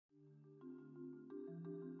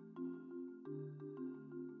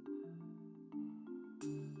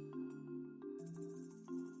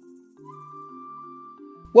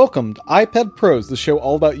Welcome to iPad Pros, the show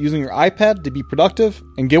all about using your iPad to be productive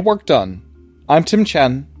and get work done. I'm Tim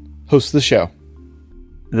Chen, host of the show.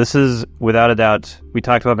 This is, without a doubt, we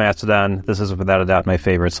talked about Mastodon. This is, without a doubt, my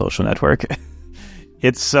favorite social network.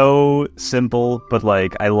 It's so simple, but,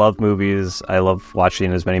 I love movies. I love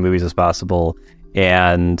watching as many movies as possible.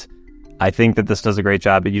 And I think that this does a great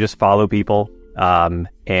job. You just follow people,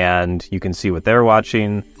 and you can see what they're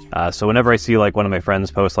watching. So whenever I see, one of my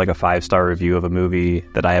friends post, a 5-star review of a movie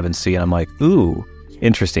that I haven't seen, I'm like, ooh,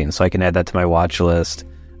 interesting. So I can add that to my watch list.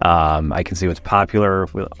 I can see what's popular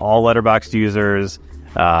with all Letterboxd users.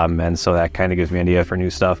 And so that kind of gives me an idea for new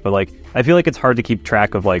stuff. But I feel like it's hard to keep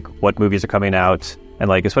track of what movies are coming out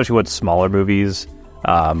and especially what smaller movies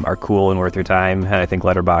are cool and worth your time. And I think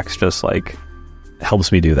Letterboxd just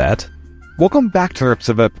helps me do that. Welcome back to our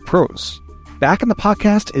episode of iPad Pros. Back in the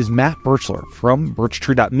podcast is Matt Birchler from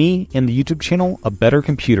birchtree.me and the YouTube channel A Better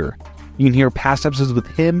Computer. You can hear past episodes with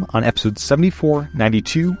him on episodes 74,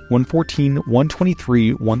 92, 114,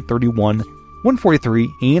 123, 131, 143,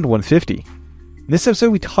 and 150. In this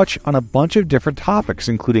episode, we touch on a bunch of different topics,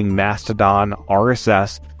 including Mastodon,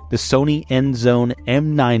 RSS, the Sony N-Zone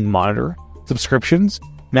M9 monitor, subscriptions,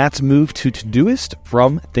 Matt's move to Todoist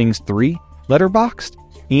from Things 3, Letterboxd,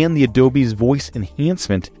 and the Adobe's voice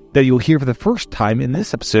enhancement that you'll hear for the first time in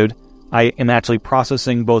this episode. I am actually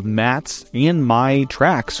processing both Matt's and my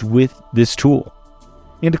tracks with this tool.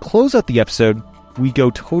 And to close out the episode, we go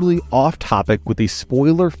totally off topic with a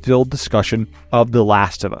spoiler-filled discussion of The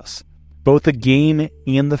Last of Us, both the game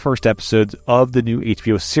and the first episodes of the new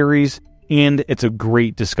HBO series, and it's a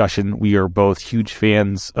great discussion. We are both huge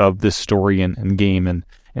fans of this story and game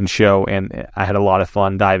and show, and I had a lot of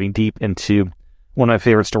fun diving deep into one of my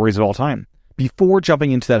favorite stories of all time. Before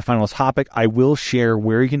jumping into that final topic, I will share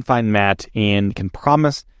where you can find Matt and can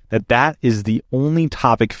promise that that is the only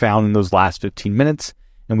topic found in those last 15 minutes,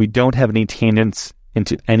 and we don't have any tangents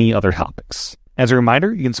into any other topics. As a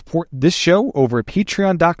reminder, you can support this show over at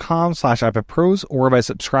patreon.com/iPadPros or by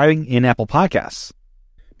subscribing in Apple Podcasts.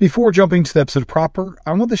 Before jumping to the episode proper,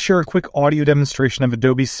 I want to share a quick audio demonstration of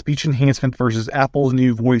Adobe's speech enhancement versus Apple's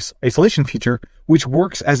new voice isolation feature, which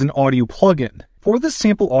works as an audio plugin. For this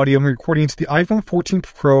sample audio, I'm recording to the iPhone 14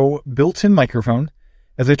 Pro built-in microphone.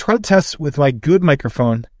 As I try to test with my good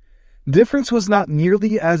microphone, the difference was not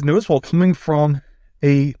nearly as noticeable coming from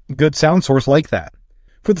a good sound source like that.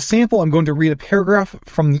 For the sample, I'm going to read a paragraph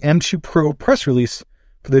from the M2 Pro press release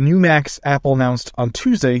for the new Macs Apple announced on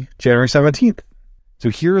Tuesday, January 17th. So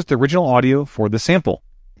here's the original audio for the sample.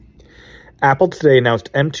 Apple today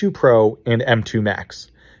announced M2 Pro and M2 Max,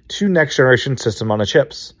 two next-generation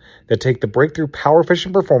system-on-a-chips that take the breakthrough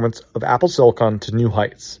power-efficient performance of Apple Silicon to new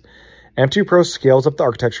heights. M2 Pro scales up the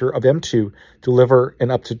architecture of M2 to deliver an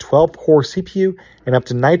up to 12-core CPU and up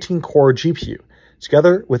to 19-core GPU,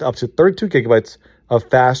 together with up to 32 gigabytes of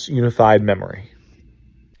fast unified memory.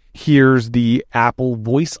 Here's the Apple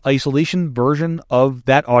voice isolation version of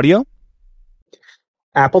that audio.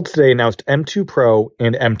 Apple today announced M2 Pro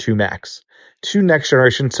and M2 Max, two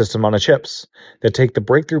next-generation system-on-a-chips that take the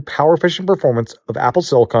breakthrough power-efficient performance of Apple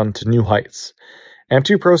Silicon to new heights.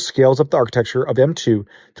 M2 Pro scales up the architecture of M2 to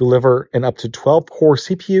deliver an up to 12-core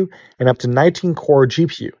CPU and up to 19-core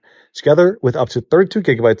GPU, together with up to 32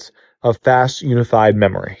 gigabytes of fast unified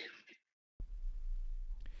memory.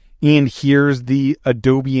 And here's the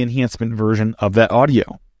Adobe enhancement version of that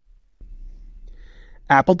audio.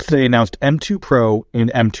 Apple today announced M2 Pro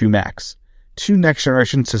and M2 Max, two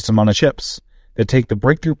next-generation system-on-a-chips that take the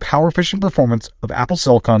breakthrough power-efficient performance of Apple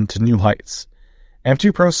Silicon to new heights.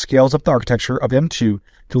 M2 Pro scales up the architecture of M2 to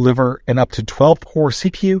deliver an up to 12-core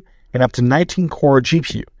CPU and up to 19-core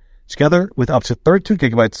GPU, together with up to 32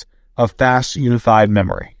 gigabytes of fast unified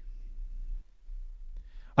memory.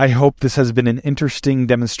 I hope this has been an interesting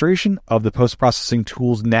demonstration of the post-processing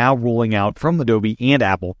tools now rolling out from Adobe and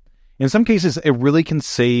Apple. In some cases, it really can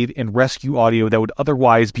save and rescue audio that would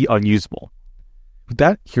otherwise be unusable. With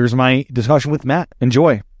that, here's my discussion with Matt.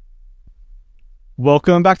 Enjoy.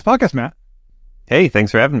 Welcome back to the podcast, Matt. Hey,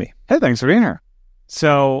 thanks for having me. Hey, thanks for being here.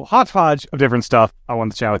 So, hodgepodge of different stuff I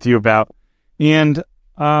wanted to chat with you about. And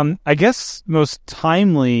I guess most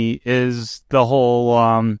timely is the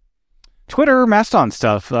whole Twitter Mastodon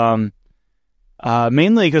stuff.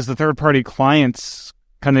 Mainly because the third-party clients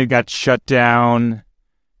kind of got shut down,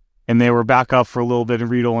 and they were back up for a little bit in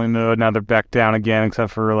read-only mode. Now they're back down again,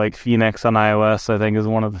 except for Phoenix on iOS, I think is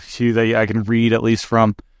one of the few that I can read at least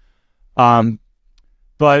from.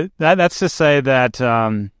 But that's to say that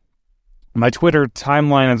my Twitter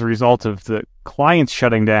timeline, as a result of the clients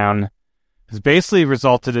shutting down, has basically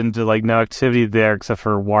resulted into like no activity there except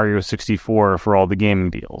for Wario64 for all the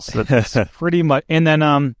gaming deals. That's pretty much. And then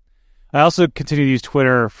I also continue to use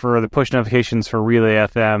Twitter for the push notifications for Relay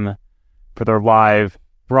FM for their live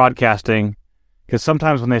broadcasting, because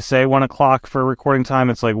sometimes when they say 1 o'clock for recording time,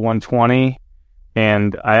 it's like 1:20,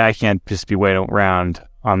 and I can't just be waiting around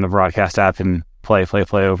on the broadcast app and play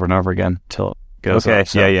over and over again till it goes okay. up.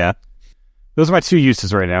 So Yeah. those are my two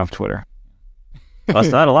uses right now of Twitter. Well,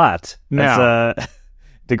 that's not a lot. No. That's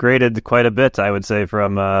degraded quite a bit, I would say,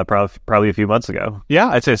 from probably a few months ago. Yeah,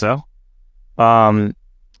 I'd say so. Do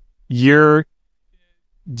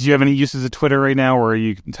you have any uses of Twitter right now, or are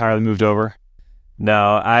you entirely moved over?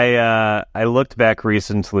 No, I looked back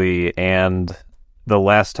recently, and the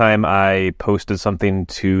last time I posted something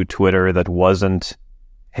to Twitter that wasn't,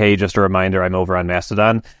 hey, just a reminder, I'm over on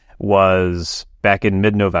Mastodon, was back in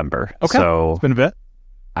mid-November. Okay, so it's been a bit.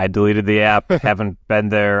 I deleted the app, haven't been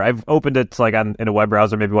there. I've opened it like in a web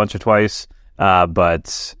browser maybe once or twice,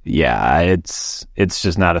 but yeah, it's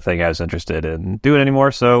just not a thing I was interested in doing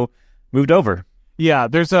anymore, so moved over. Yeah,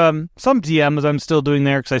 there's some DMs I'm still doing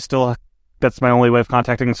there because that's my only way of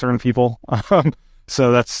contacting certain people.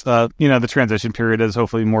 So that's the transition period is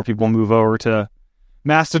hopefully more people move over to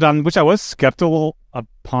Mastodon, which I was skeptical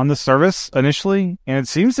upon the service initially, and it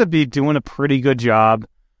seems to be doing a pretty good job.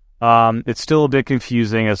 It's still a bit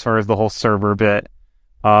confusing as far as the whole server bit.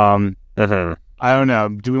 I don't know.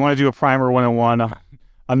 Do we want to do a primer 101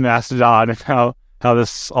 on Mastodon and how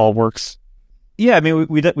this all works? Yeah, I mean,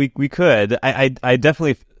 we could. I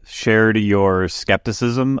definitely shared your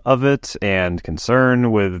skepticism of it and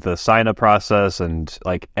concern with the sign-up process, and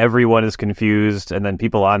like everyone is confused, and then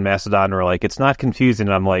people on Mastodon were like, it's not confusing,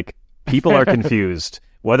 and I'm like, people are confused.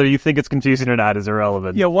 Whether you think it's confusing or not is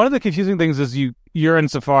irrelevant. Yeah, one of the confusing things is you're in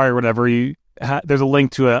Safari or whatever, there's a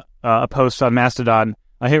link to a post on Mastodon.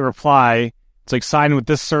 I hit reply. It's like sign with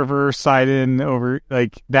this server, sign in over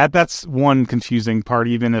like that. That's one confusing part.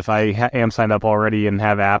 Even if I am signed up already and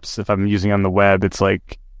have apps, if I'm using on the web, it's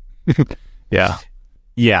like, yeah.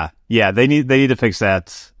 They need to fix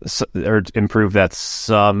that or improve that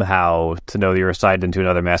somehow to know that you're assigned into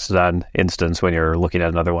another Mastodon instance when you're looking at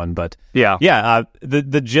another one. But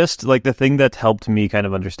the gist, like the thing that helped me kind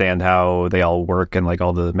of understand how they all work and like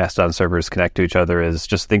all the Mastodon servers connect to each other is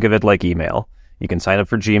just think of it like email. You can sign up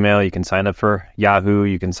for Gmail, you can sign up for Yahoo,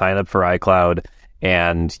 you can sign up for iCloud,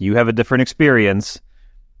 and you have a different experience.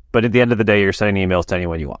 But at the end of the day, you're sending emails to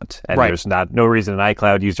anyone you want. And there's no reason an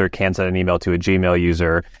iCloud user can't send an email to a Gmail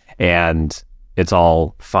user, and it's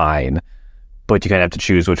all fine. But you kind of have to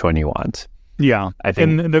choose which one you want. Yeah. I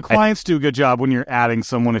think, and the clients do a good job when you're adding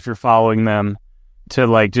someone, if you're following them, to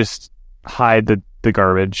like just hide the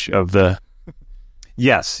garbage of the...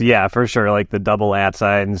 Yes, yeah, for sure. Like the double @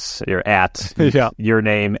 signs, your @ your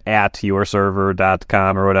name @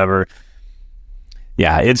 yourserver.com or whatever.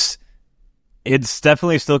 Yeah, it's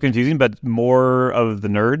definitely still confusing, but more of the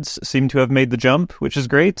nerds seem to have made the jump, which is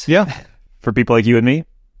great. Yeah. For people like you and me.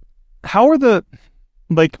 How are the,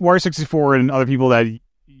 like, Wario64 and other people that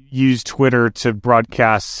use Twitter to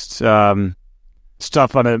broadcast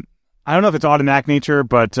stuff on I don't know if it's automatic nature,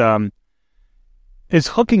 but is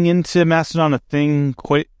hooking into Mastodon a thing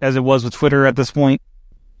quite as it was with Twitter at this point?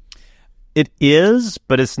 It is,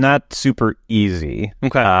 but it's not super easy.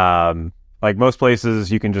 Okay. Like most places,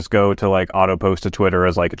 you can just go to like auto post to Twitter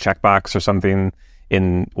as like a checkbox or something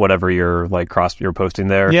in whatever you're posting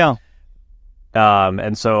there. Yeah.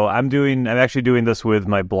 And so I'm actually doing this with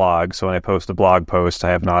my blog. So when I post a blog post,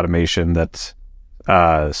 I have an automation that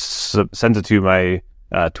sends it to my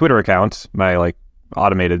Twitter account, my like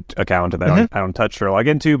automated account that I don't touch or log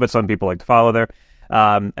into, but some people like to follow there.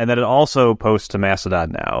 And then it also posts to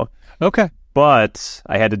Mastodon now. Okay. But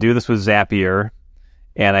I had to do this with Zapier,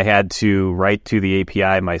 and I had to write to the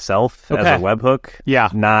API myself as a webhook. Yeah.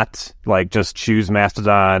 Not like just choose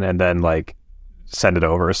Mastodon and then like send it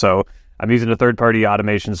over. So I'm using a third-party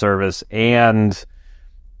automation service, and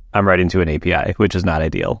I'm writing to an API, which is not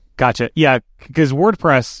ideal. Gotcha. Yeah, because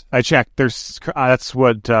WordPress, I checked. That's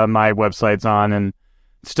what my website's on, and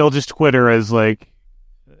still just Twitter is like,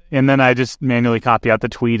 and then I just manually copy out the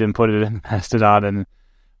tweet and put it in Mastodon,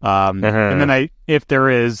 and then if there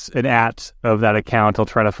is an @ of that account, I'll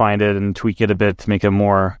try to find it and tweak it a bit to make it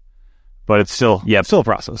more. But it's still still a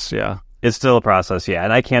process. Yeah. It's still a process, yeah.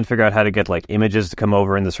 And I can't figure out how to get like images to come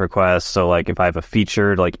over in this request. So like if I have a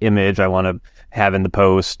featured like image I want to have in the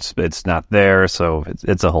post, it's not there. So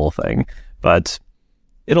it's a whole thing. But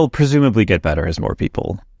it'll presumably get better as more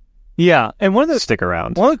people stick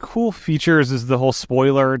around. One of the cool features is the whole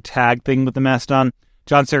spoiler tag thing with the Mastodon.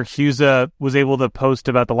 John Siracusa was able to post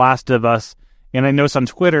about The Last of Us, And I noticed on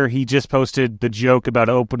Twitter, he just posted the joke about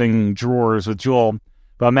opening drawers with Joel.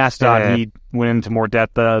 But Mastodon, he went into more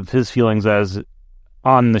depth of his feelings as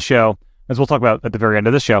on the show, as we'll talk about at the very end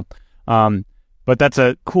of this show. But that's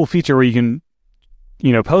a cool feature where you can,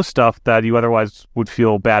 post stuff that you otherwise would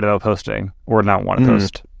feel bad about posting or not want to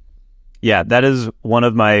post. Yeah, that is one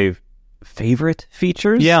of my favorite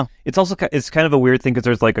features. Yeah. It's kind of a weird thing because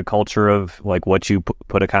there's like a culture of like what you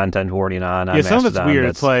put a content warning on Yeah, some of it's Mastodon. weird.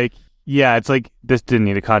 It's like this didn't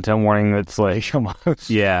need a content warning. It's like almost.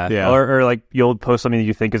 Yeah. Or like you'll post something that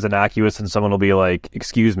you think is innocuous and someone will be like,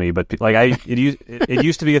 "Excuse me," but like it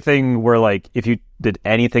used to be a thing where like if you did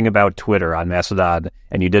anything about Twitter on Mastodon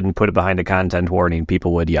and you didn't put it behind a content warning,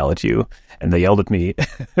 people would yell at you, and they yelled at me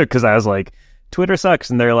because I was like, "Twitter sucks,"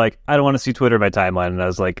 and they're like, "I don't want to see Twitter in my timeline," and I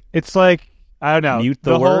was like, it's like I don't know, mute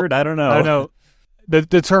the word. I don't know. I don't know.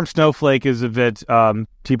 The term snowflake is a bit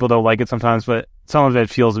people don't like it sometimes, but some of it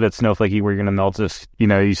feels a bit snowflakey where you're gonna melt if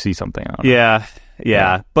you see something. Yeah.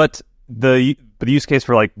 But the use case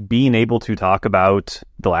for like being able to talk about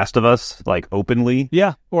The Last of Us like openly,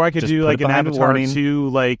 or I could do like an Avatar 2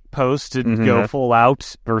 like post and go full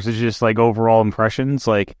out versus just like overall impressions.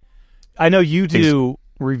 Like I know you do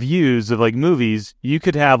reviews of like movies. You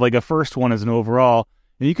could have like a first one as an overall,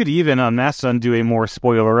 and you could even on Mastodon do a more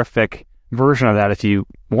spoilerific version of that if you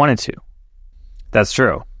wanted to. That's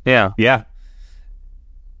true. Yeah.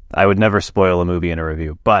 I would never spoil a movie in a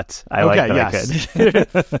review, but I like that I could.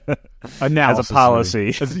 Analysis as a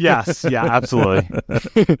policy. Yes, absolutely.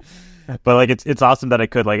 But like it's awesome that I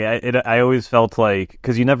could. Like I always felt like,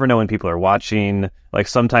 because you never know when people are watching. Like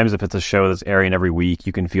sometimes if it's a show that's airing every week,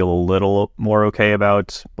 you can feel a little more okay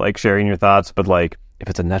about like sharing your thoughts. But like if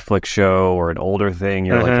it's a Netflix show or an older thing,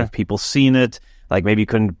 you're like, have people seen it? Like maybe you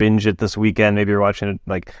couldn't binge it this weekend. Maybe you're watching it.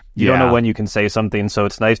 Like you don't know when you can say something. So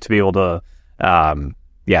it's nice to be able to,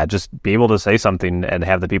 just be able to say something and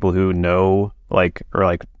have the people who know like or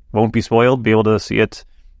like won't be spoiled be able to see it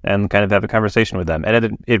and kind of have a conversation with them.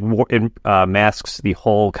 And it masks the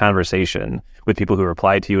whole conversation with people who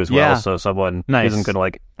reply to you as well. So someone isn't going to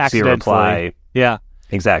like see a reply. Yeah,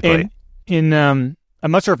 exactly. And I'm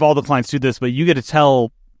not sure if all the clients do this, but you get to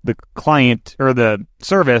tell the client or the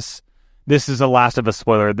service, this is a Last of Us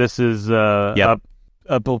spoiler. This is a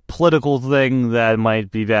political thing that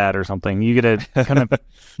might be bad or something. You get to kind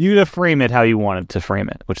of frame it how you want it to frame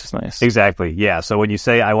it, which is nice. Exactly. Yeah. So when you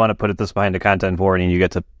say I want to put this behind a content warning, you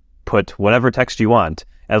get to put whatever text you want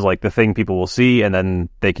as like the thing people will see, and then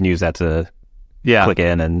they can use that to click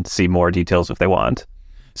in and see more details if they want.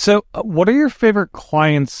 So what are your favorite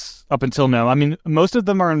clients up until now? I mean, most of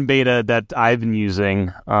them are in beta that I've been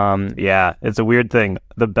using. It's a weird thing.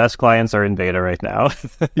 The best clients are in beta right now.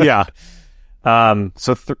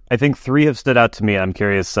 So I think 3 have stood out to me. I'm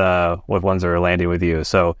curious what ones are landing with you.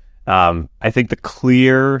 So I think the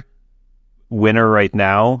clear winner right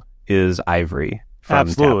now is Ivory from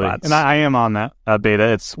Absolutely. Tapbots. And I am on that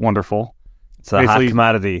beta. It's wonderful. It's a hot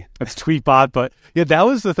commodity. It's Tweetbot, but that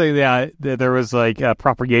was the thing. That there was like a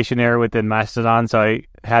propagation error within Mastodon, so I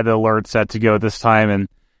had the alert set to go this time, and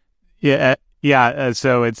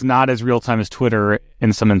so it's not as real time as Twitter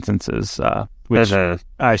in some instances, which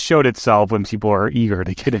showed itself when people are eager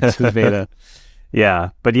to get into the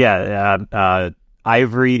beta.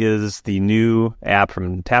 Ivory is the new app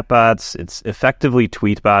from Tapbots. It's effectively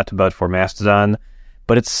Tweetbot, but for Mastodon,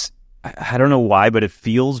 but it's, I don't know why, but it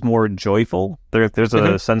feels more joyful. There's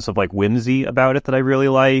a sense of like whimsy about it that I really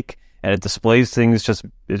like, and it displays things just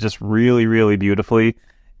really, really beautifully.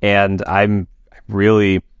 And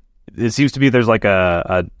it seems to be there's like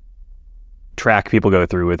a track people go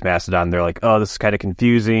through with Mastodon. They're like, oh, this is kind of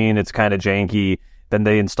confusing. It's kind of janky. Then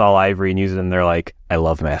they install Ivory and use it, and they're like, I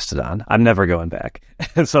love Mastodon. I'm never going back.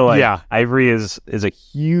 So Ivory is a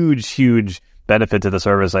huge, huge benefit to the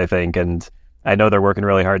service, I think. And I know they're working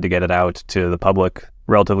really hard to get it out to the public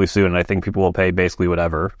relatively soon, and I think people will pay basically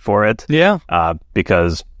whatever for it.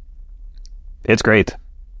 Because it's great.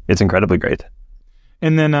 It's incredibly great.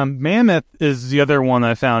 And then Mammoth is the other one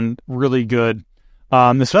that I found really good,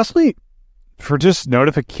 especially for just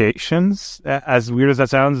notifications. As weird as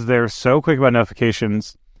that sounds, they're so quick about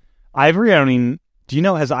notifications. Ivory, do you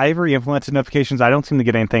know, has Ivory implemented notifications? I don't seem to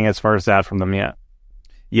get anything as far as that from them yet.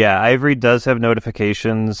 Yeah, Ivory does have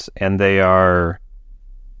notifications, and they are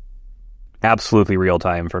absolutely real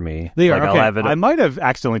time for me. They are. Okay. I might have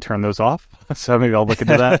accidentally turned those off, so maybe I'll look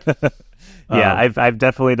into that. I've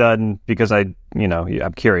definitely done, because I'm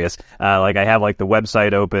curious. Like I have like the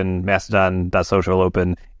website open, Mastodon.social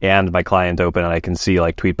open, and my client open, and I can see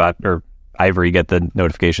like Tweetbot or Ivory get the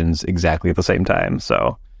notifications exactly at the same time.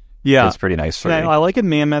 So it's pretty nice for me. I like in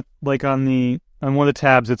Mammoth, like on the on one of the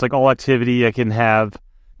tabs, it's like all activity. I can have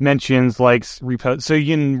mentions, likes, reposts, so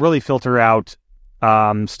you can really filter out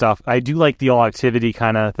stuff. I do like the all activity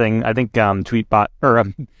kind of thing. I think Tweetbot or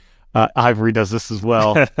Ivory does this as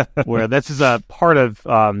well, where this is a part of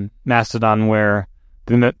Mastodon where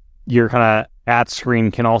your kind of at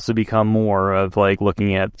screen can also become more of like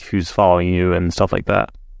looking at who's following you and stuff like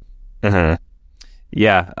that. Mm-hmm.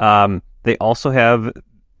 Yeah. They also have,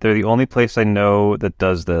 they're the only place I know that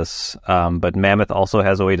does this, but Mammoth also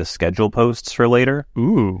has a way to schedule posts for later.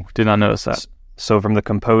 Ooh, did not notice that. So from the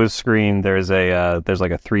compose screen, there's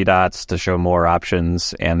like a 3 dots to show more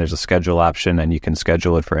options, and there's a schedule option, and you can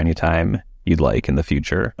schedule it for any time you'd like in the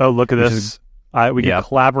future. Oh, look at this. We can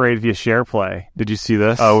collaborate via SharePlay. Did you see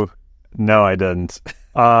this? Oh, no, I didn't.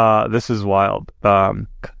 This is wild.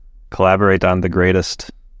 Collaborate on the greatest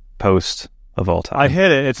post of all time. I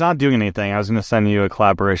hit it. It's not doing anything. I was going to send you a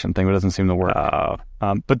collaboration thing, but it doesn't seem to work.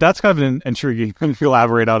 But that's kind of an intriguing. You can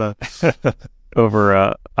collaborate on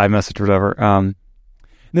over iMessage or whatever.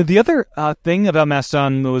 Now the other thing about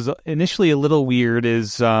Mastodon that was initially a little weird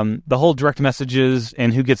is the whole direct messages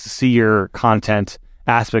and who gets to see your content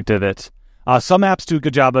aspect of it. Some apps do a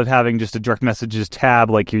good job of having just a direct messages tab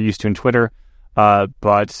like you're used to in Twitter,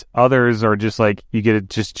 but others are just like you get to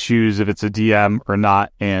just choose if it's a DM or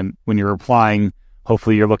not, and when you're replying,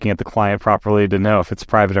 hopefully you're looking at the client properly to know if it's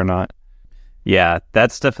private or not. Yeah,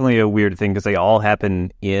 that's definitely a weird thing because they all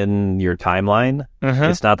happen in your timeline.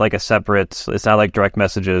 It's not like it's not like direct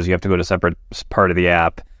messages. You have to go to a separate part of the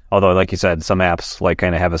app. Although, like you said, some apps like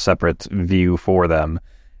kind of have a separate view for them.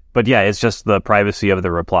 But yeah, it's just the privacy of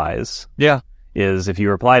the replies. Yeah. Is if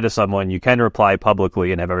you reply to someone, you can reply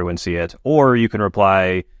publicly and have everyone see it, or you can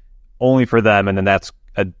reply only for them, and then that's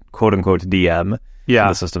a quote-unquote DM. In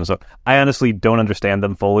the system. So I honestly don't understand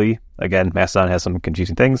them fully. Again, Mastodon has some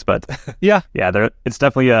confusing things, but it's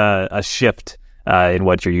definitely a shift in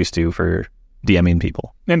what you're used to for DMing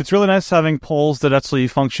people. And it's really nice having polls that actually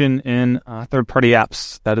function in third-party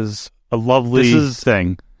apps. That is a lovely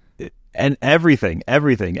thing. And every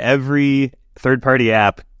third-party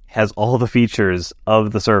app has all the features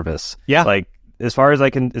of the service. Yeah. Like as far as I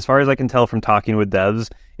can tell from talking with devs,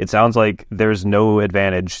 it sounds like there's no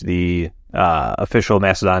advantage the official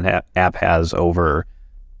Mastodon app has over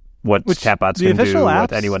what chatbots can do,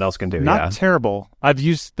 what anyone else can do. Not terrible.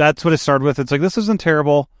 That's what it started with. It's like, this isn't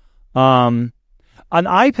terrible. On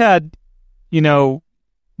iPad, the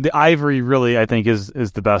Ivory really, I think, is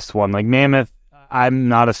the best one. Like Mammoth, I'm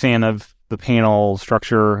not a fan of the panel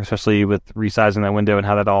structure, especially with resizing that window and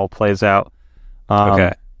how that all plays out.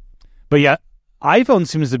 Okay. But yeah, iPhone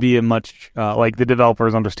seems to be a much, like the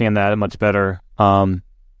developers understand that much better.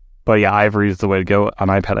 But yeah, Ivory is the way to go on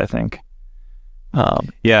iPad, I think.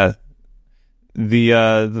 Yeah.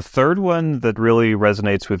 The third one that really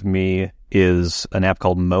resonates with me is an app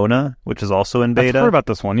called Mona, which is also in beta. I've heard about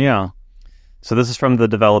this one, yeah. So this is from the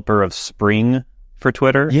developer of Spring for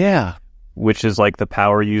Twitter. Yeah. Which is like the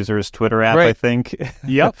power users Twitter app, right. I think.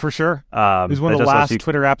 Yep, for sure. It was one of the last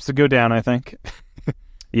Twitter apps to go down, I think.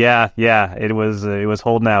 Yeah. It was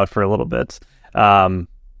holding out for a little bit.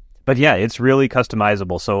 But yeah, it's really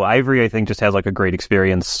customizable. So Ivory, I think, just has like a great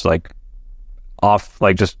experience, like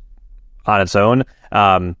just on its own.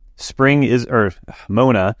 Mona.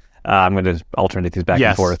 I'm going to alternate these back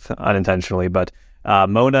and forth unintentionally, but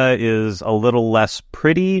Mona is a little less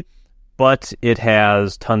pretty, but it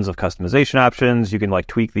has tons of customization options. You can like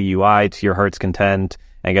tweak the UI to your heart's content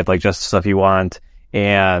and get like just the stuff you want.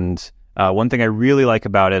 And one thing I really like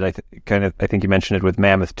about it, I think you mentioned it with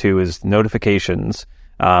Mammoth too, is notifications.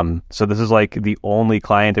 So this is like the only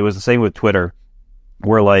client. It was the same with Twitter,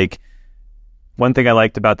 where like one thing I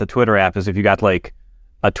liked about the Twitter app is if you got like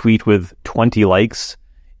a tweet with 20 likes,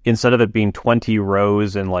 instead of it being 20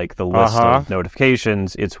 rows in like the list of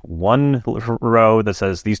notifications, it's one row that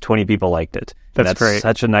says these 20 people liked it. That's great.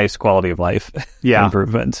 Such a nice quality of life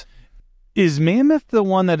improvement. Is Mammoth the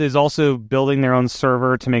one that is also building their own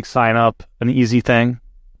server to make sign up an easy thing?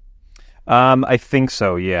 I think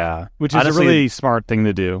so, yeah. Which is honestly a really smart thing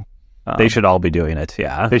to do. They should all be doing it,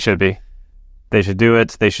 yeah. They should be. They should do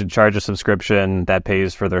it. They should charge a subscription that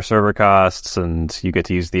pays for their server costs, and you get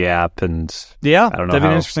to use the app. And I don't know. That'd be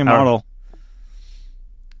an interesting model.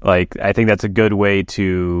 Like, I think that's a good way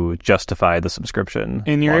to justify the subscription.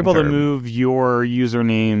 And you're able to move your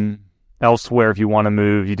username elsewhere if you want to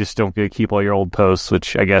move. You just don't get to keep all your old posts,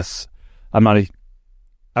 which I guess I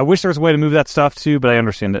wish there was a way to move that stuff too, but I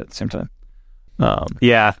understand it at the same time.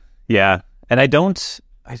 Yeah. And I don't.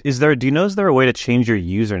 Is there a way to change your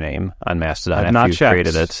username on Mastodon after you've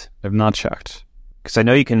created it? I've not checked. Because I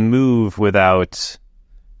know you can move without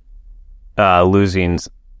losing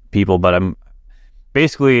people, but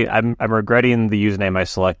basically, I'm regretting the username I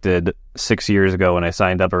selected 6 years ago when I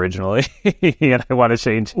signed up originally, and I want to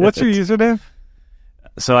change it. What's your username?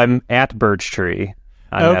 So I'm at Birchtree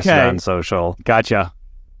on Mastodon Social. Gotcha.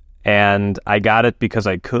 And I got it because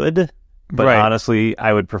I could, but honestly,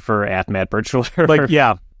 I would prefer at Matt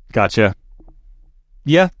Birchler. Gotcha.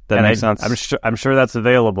 Yeah, that makes sense. I'm sure that's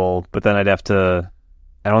available, but then I'd have to.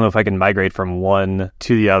 I don't know if I can migrate from one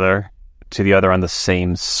to the other on the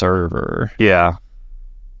same server. Yeah.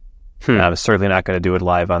 I'm certainly not going to do it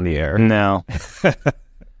live on the air. No.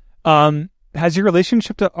 Has your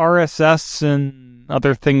relationship to RSS and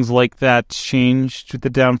other things like that changed with the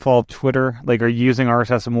downfall of Twitter? Like, are you using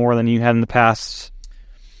RSS more than you had in the past?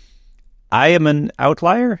 I am an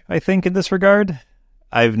outlier, I think, in this regard.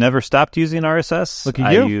 I've never stopped using RSS. Look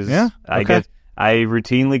at you. I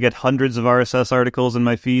routinely get hundreds of RSS articles in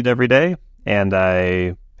my feed every day, and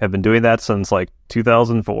I have been doing that since like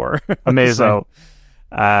 2004. Amazing. So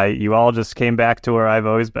you all just came back to where I've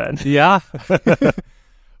always been. Yeah.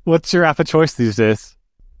 What's your app of choice these days?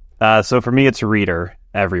 So for me, it's Reader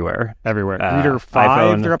everywhere. Reader 5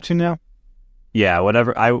 iPhone, they're up to now? Yeah,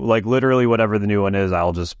 whatever. I like literally whatever the new one is,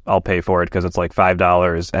 I'll pay for it because it's like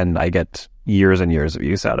 $5 and I get years and years of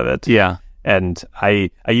use out of it. Yeah. And I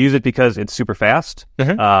use it because it's super fast.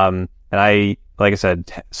 Mm-hmm. And I, like I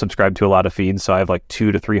said, subscribe to a lot of feeds. So I have like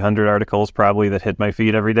 200 to 300 articles probably that hit my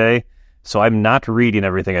feed every day. So I'm not reading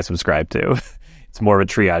everything I subscribe to. It's more of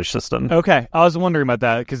a triage system. Okay. I was wondering about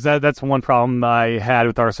that because that's one problem I had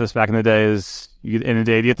with RSS back in the day is you have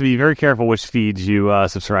to be very careful which feeds you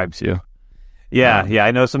subscribe to. Yeah.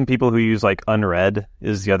 I know some people who use like Unread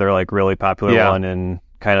is the other like really popular one in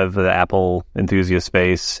kind of the Apple enthusiast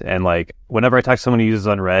space. And like whenever I talk to someone who uses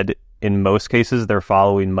Unread, in most cases they're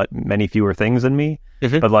following many fewer things than me.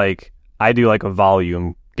 Mm-hmm. But like I do like a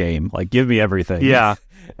volume game, like give me everything. Yeah.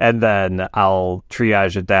 And then I'll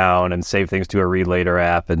triage it down and save things to a read later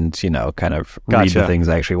app and, kind of read the things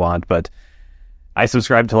I actually want. But I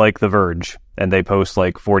subscribe to like The Verge and they post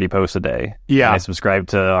like 40 posts a day. Yeah. And I subscribe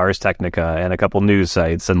to Ars Technica and a couple news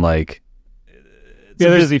sites and like it's a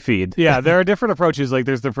busy feed. Yeah, there are different approaches. Like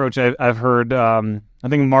there's the approach I've heard, I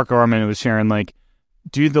think Mark Orman was sharing, like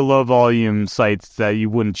do the low volume sites that you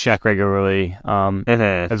wouldn't check regularly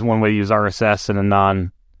as one way to use RSS in a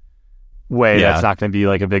non way that's not going to be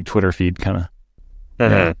like a big Twitter feed kind of.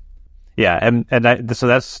 So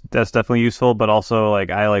that's definitely useful, but also like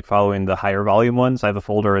I like following the higher volume ones. I have a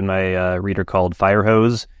folder in my reader called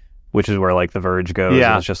Firehose, which is where like The Verge goes.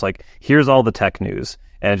 Yeah. And it's just like here's all the tech news,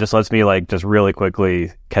 and it just lets me like just really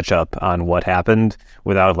quickly catch up on what happened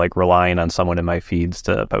without like relying on someone in my feeds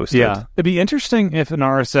to post it. It'd be interesting if an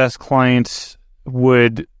RSS client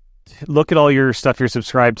would look at all your stuff you're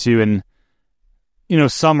subscribed to and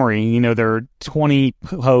summary, there are 20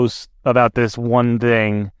 posts about this one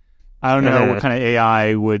thing. I don't know what kind of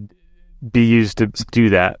AI would be used to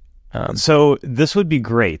do that. So this would be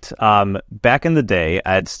great. Back in the day,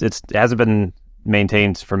 it hasn't been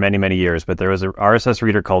maintained for many, many years, but there was an RSS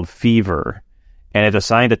reader called Fever, and it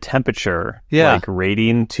assigned a temperature like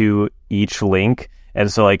rating to each link. And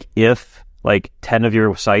so like if like 10 of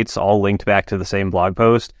your sites all linked back to the same blog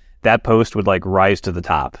post, that post would like rise to the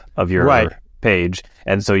top of your page,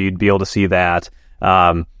 and so you'd be able to see that.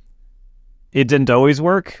 It didn't always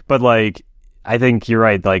work, but like I think you're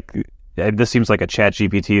right. Like this seems like a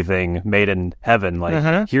ChatGPT thing made in heaven.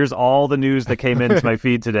 Like here's all the news that came into my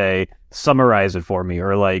feed today. Summarize it for me,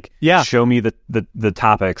 or like show me the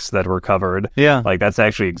topics that were covered. Yeah, like that's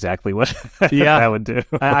actually exactly what I would do.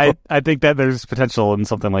 I think that there's potential in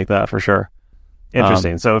something like that for sure.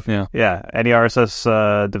 Interesting. So if, any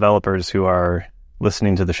RSS developers who are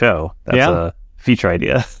listening to the show, that's a feature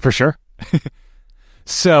idea for sure.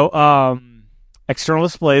 So external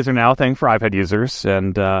displays are now a thing for iPad users,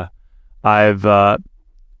 and I've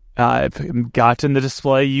gotten the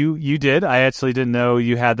display you did. I actually didn't know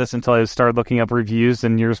you had this until I started looking up reviews,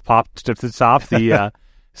 and yours popped to the top. The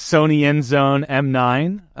Sony InZone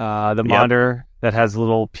M9, the monitor that has a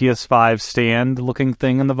little PS5 stand looking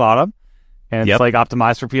thing in the bottom, and it's like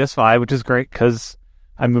optimized for PS5, which is great because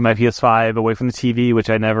I moved my PS5 away from the TV, which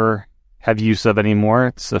I never have use of anymore.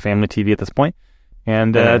 It's a family TV at this point.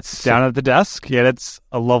 And it's down at the desk, yet it's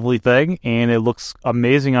a lovely thing, and it looks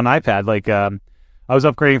amazing on iPad. Like, I was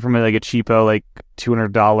upgrading from like a cheapo, like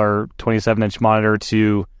 $200 27-inch monitor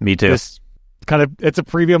to me too. This kind of, it's a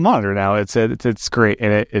premium monitor now. It's great,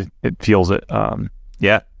 and it feels it. And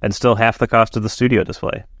still half the cost of the studio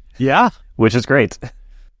display. Yeah, which is great.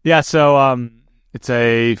 Yeah, so it's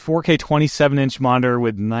a 4K 27-inch monitor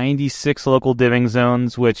with 96 local dimming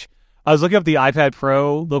zones, which I was looking up the iPad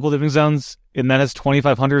Pro local dimming zones, and that has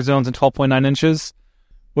 2,500 zones and 12.9 inches.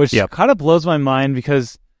 which kind of blows my mind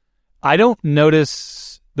because I don't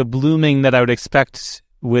notice the blooming that I would expect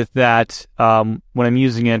with that when I'm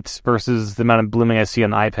using it versus the amount of blooming I see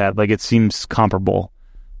on the iPad. Like, it seems comparable.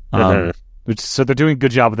 So they're doing a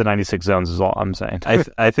good job with the 96 zones is all I'm saying.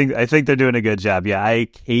 I think they're doing a good job. Yeah, I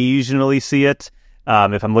occasionally see it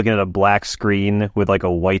if I'm looking at a black screen with like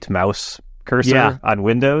a white mouse cursor on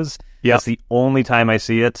Windows. Yeah, that's the only time I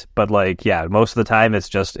see it. But like, most of the time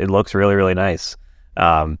it looks really, really nice.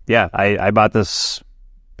 I bought this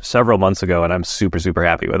several months ago and I'm super, super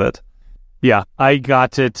happy with it. Yeah, I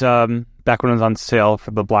got it back when it was on sale for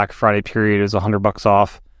the Black Friday period. It was $100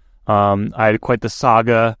 off. I had quite the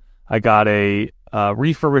saga. I got a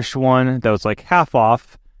refurbished one that was like half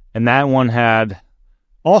off, and that one had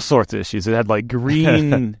all sorts of issues. It had like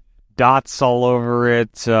green dots all over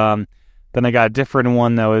it. Then I got a different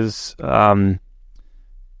one that was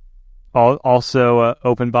also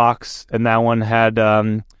open box, and that one had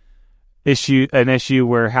an issue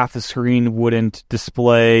where half the screen wouldn't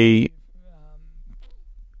display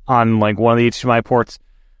on like one of the HDMI ports.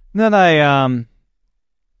 And then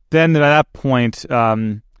then at that point,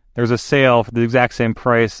 there was a sale for the exact same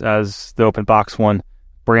price as the open box one,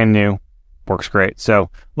 brand new, works great. So,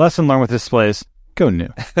 lesson learned with displays: go new.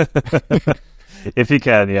 If you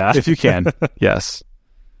can, if you can, yes.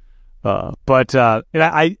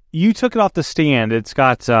 You took it off the stand. It's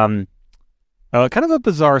got kind of a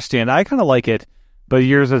bizarre stand. I kind of like it, but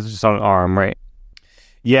yours is just on an arm, right?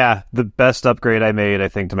 Yeah, the best upgrade I made, I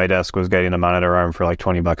think, to my desk was getting a monitor arm for like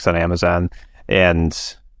 $20 on Amazon, and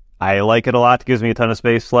I like it a lot. It gives me a ton of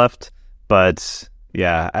space left, but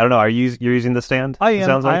yeah, I don't know. You're using the stand? I am.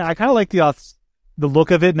 Sounds like? I kind of like the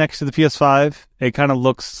look of it next to the PS5. It kind of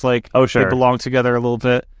looks like they belong together a little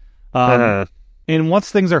bit. And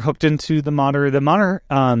once things are hooked into the monitor,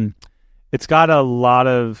 it's got a lot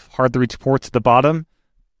of hard to reach ports at the bottom,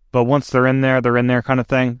 but once they're in there kind of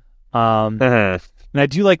thing. And I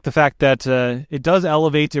do like the fact that it does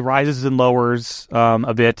elevate, it rises and lowers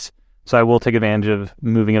a bit. So I will take advantage of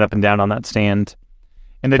moving it up and down on that stand.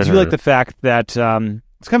 And I do like the fact that it's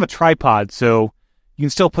kind of a tripod, so you can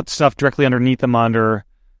still put stuff directly underneath the monitor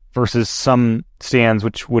versus some stands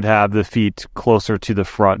which would have the feet closer to the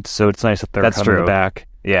front. So it's nice that they're kind of in the back.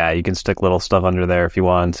 Yeah, you can stick little stuff under there if you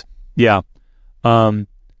want. Yeah.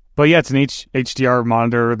 But yeah, it's an HDR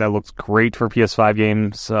monitor that looks great for PS5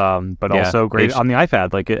 games, but also great on the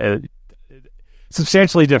iPad. Like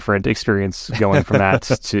substantially different experience going from that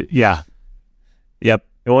to Yep.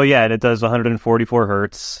 Well, yeah, and it does 144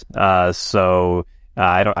 hertz. So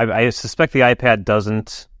I suspect the iPad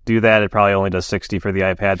doesn't do that. It probably only does 60 for the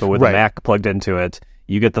iPad, but with the Mac plugged into it,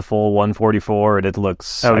 you get the full 144, and it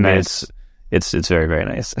looks nice. It's very, very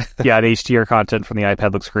nice. Yeah, the HDR content from the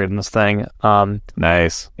iPad looks great in this thing.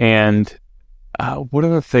 Nice. And what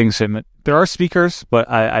other things? There are speakers,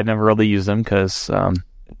 but I never really use them because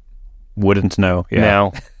wouldn't know. Yeah.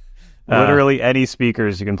 No. Literally any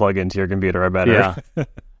speakers you can plug into your computer are better. Yeah.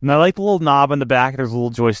 And I like the little knob in the back. There's a little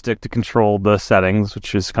joystick to control the settings,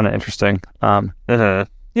 which is kind of interesting.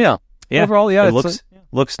 Yeah. Overall, it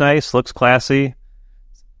looks nice, looks classy.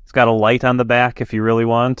 It's got a light on the back if you really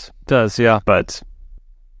want. It does, yeah. But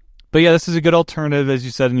yeah, this is a good alternative, as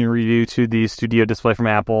you said in your review, to the Studio Display from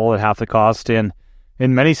Apple at half the cost, and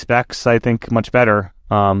in many specs, I think much better,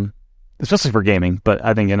 especially for gaming. But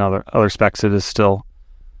I think in other specs, it is still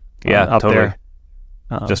up totally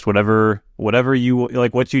there. Just whatever you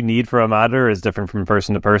like, what you need for a monitor is different from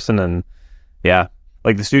person to person, and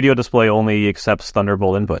like the Studio Display only accepts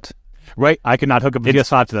Thunderbolt input. Right, I could not hook up a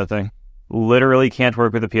PS5 to that thing. Literally can't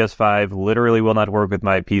work with the PS5. Literally will not work with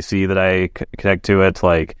my PC that I connect to it.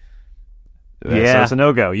 Like, so it's a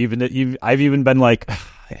no-go. I've even been like,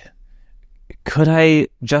 could I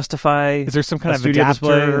justify? Is there some kind of Studio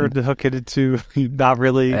adapter Display to hook it into? Not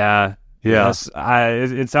really. Yeah. Yes,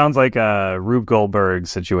 it sounds like a Rube Goldberg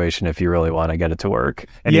situation if you really want to get it to work.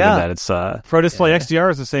 And even that, it's Pro Display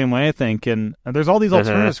XDR is the same way, I think. And there's all these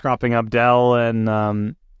alternatives cropping up. Dell and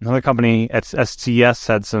another company at STS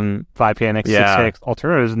had some 5K and X6K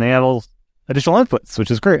alternatives, and they have all additional inputs, which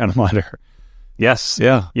is great on a monitor. Yes.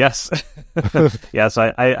 Yeah. Yes. Yes.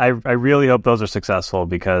 I really hope those are successful,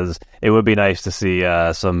 because it would be nice to see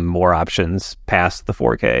some more options past the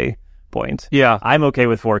 4K point. Yeah. I'm okay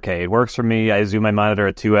with 4K. It works for me. I zoom my monitor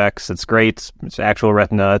at 2x. It's great. It's actual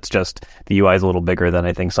Retina. It's just the UI is a little bigger than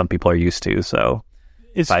I think some people are used to. So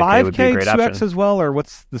is 5K 2x as well, or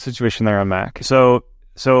what's the situation there on Mac? So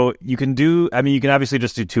you can do, you can obviously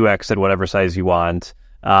just do 2x at whatever size you want.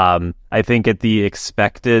 I think at the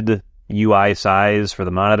expected UI size for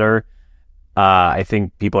the monitor, I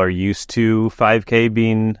think people are used to 5K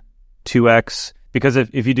being 2x. because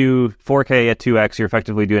if you do 4K at 2x, you're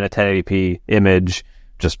effectively doing a 1080p image,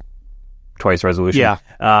 just twice resolution.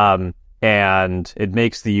 Yeah. And it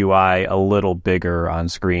makes the UI a little bigger on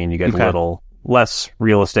screen. You get a little less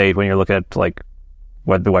real estate when you're looking at like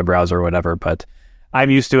the web browser or whatever. But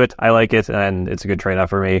I'm used to it. I like it, and it's a good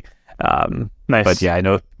trade-off for me. Nice. But yeah, I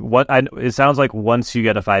know it sounds like once you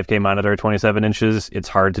get a 5K monitor, 27 inches, it's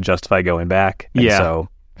hard to justify going back. And so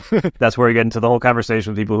that's where you get into the whole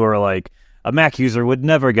conversation with people who are like, a Mac user would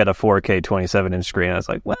never get a 4K 27-inch screen. I was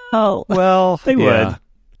like, well, they would.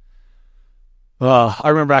 I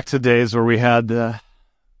remember back to days where we had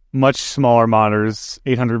much smaller monitors,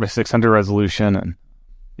 800 by 600 resolution, and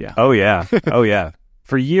Oh yeah.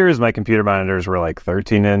 For years, my computer monitors were like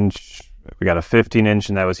 13-inch. We got a 15-inch,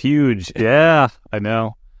 and that was huge. Yeah, I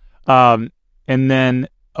know. And then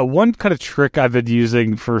one kind of trick I've been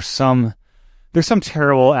using for there's some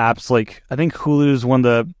terrible apps, like I think Hulu is one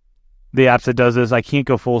of the apps that does this. I can't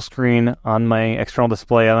go full screen on my external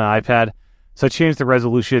display on an iPad. So I changed the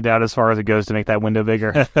resolution down as far as it goes to make that window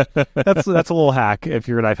bigger. That's a little hack if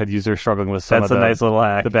you're an iPad user struggling with some That's a nice little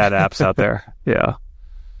hack. The bad apps out there. Yeah.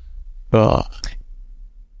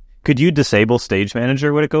 Could you disable Stage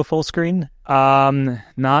Manager? Would it go full screen? You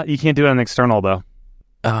can't do it on external though.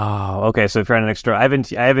 Oh, okay. So if you're on an external, I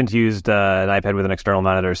haven't used an iPad with an external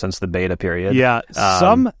monitor since the beta period. Yeah,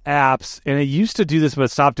 some apps, and it used to do this,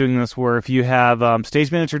 but stopped doing this. Where if you have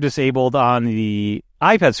Stage Manager disabled on the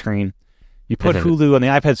iPad screen, you put Hulu on the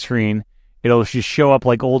iPad screen, it'll just show up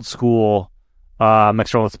like old school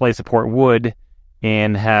external display support would,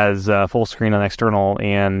 and has full screen on external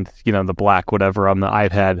and the black whatever on the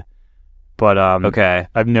iPad. But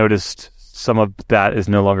I've noticed some of that is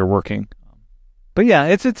no longer working. But yeah,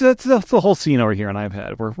 it's the whole scene over here on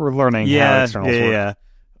iPad. We're learning how externals work. Yeah.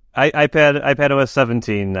 iPad OS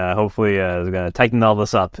 17 hopefully is going to tighten all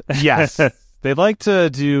this up. Yes, they'd like to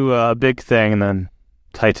do a big thing and then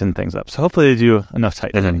tighten things up. So hopefully they do enough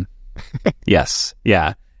tightening. Yes,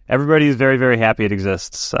 yeah. Everybody's very, very happy it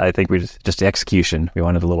exists. I think we just the execution. We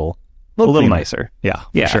wanted a little nicer. Yeah,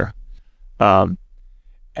 for sure. And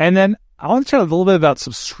then I want to chat a little bit about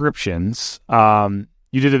subscriptions. You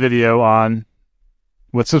did a video on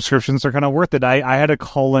what subscriptions are kind of worth it. I had a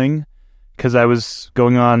calling because I was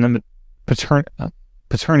going on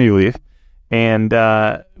paternity leave, and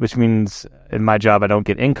which means in my job I don't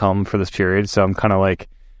get income for this period. So I'm kind of like,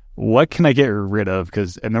 what can I get rid of?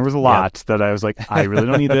 And there was a lot that I was like, I really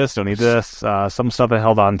don't need this, don't need this. Some stuff I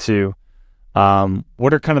held on to.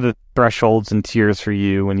 What are kind of the thresholds and tiers for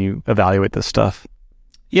you when you evaluate this stuff?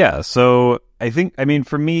 Yeah, so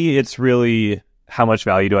for me, it's really how much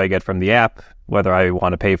value do I get from the app, whether I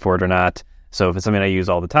want to pay for it or not. So if it's something I use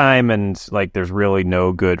all the time and like there's really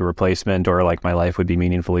no good replacement, or like my life would be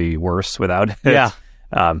meaningfully worse without it. Yeah.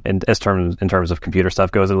 In terms of computer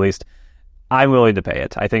stuff goes, at least, I'm willing to pay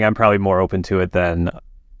it. I think I'm probably more open to it than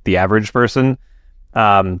the average person.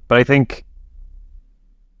 But I think,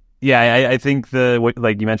 I think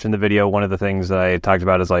like you mentioned in the video, one of the things that I talked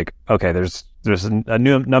about is like, okay, there's a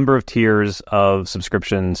new number of tiers of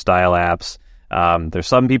subscription style apps. There's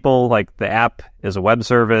some people like the app is a web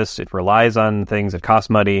service. It relies on things that cost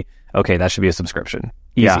money. Okay, that should be a subscription.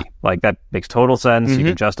 Easy. Yeah. Like that makes total sense. Mm-hmm. You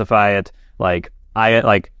can justify it. Like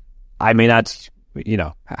I may not,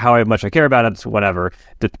 how much I care about it, whatever.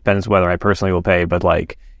 Depends whether I personally will pay. But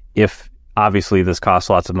like, if obviously this costs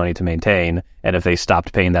lots of money to maintain, and if they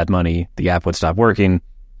stopped paying that money, the app would stop working.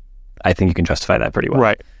 I think you can justify that pretty well.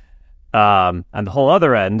 Right. On the whole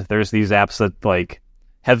other end, there's these apps that like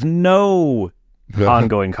have no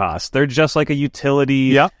ongoing costs. They're just like a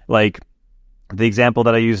utility. Yeah. Like the example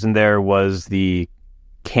that I used in there was the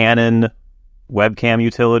Canon webcam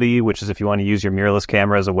utility, which is if you want to use your mirrorless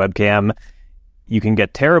camera as a webcam, you can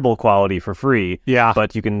get terrible quality for free. Yeah.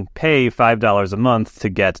 But you can pay $5 a month to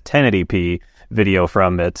get 1080p video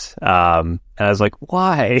from it. And I was like,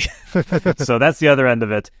 why? So that's the other end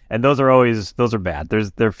of it. And those are bad.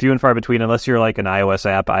 They're few and far between unless you're like an iOS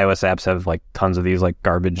app. iOS apps have like tons of these like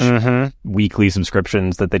garbage weekly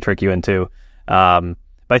subscriptions that they trick you into. But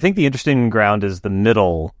I think the interesting ground is the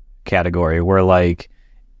middle category where like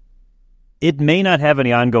it may not have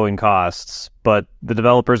any ongoing costs, but the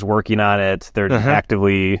developer's working on it. They're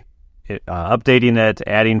actively updating it,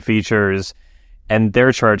 adding features, and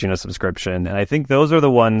they're charging a subscription. And I think those are the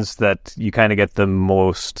ones that you kind of get the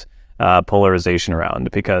most polarization around,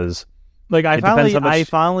 because like I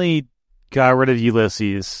finally got rid of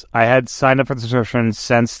Ulysses. I had signed up for the subscription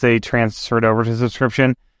since they transferred over to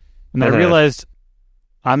subscription, and I realized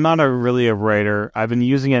I'm not really a writer. I've been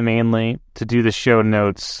using it mainly to do the show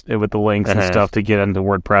notes with the links and stuff to get into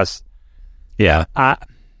WordPress. Yeah.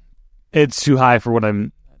 it's too high for what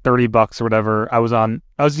I'm $30 or whatever. I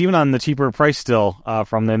was even on the cheaper price still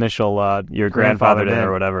from the initial your grandfather day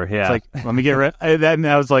or whatever. Yeah, it's like let me get rid. Then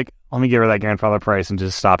I was like, let me get rid of that grandfather price and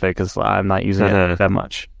just stop it because I'm not using it that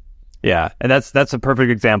much. Yeah, and that's a perfect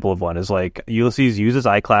example of one. Is like Ulysses uses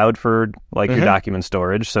iCloud for like your document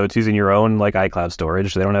storage, so it's using your own like iCloud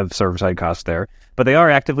storage. They don't have server side costs there, but they are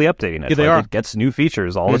actively updating it. Yeah, they are. It gets new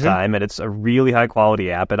features all the time, and it's a really high quality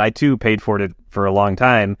app. And I too paid for it for a long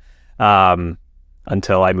time.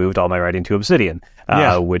 Until I moved all my writing to Obsidian,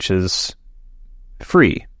 which is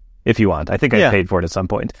free if you want. I think I paid for it at some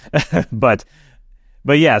point, but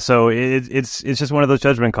yeah. So it's just one of those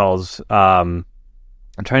judgment calls. I'm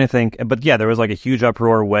trying to think, but yeah, there was like a huge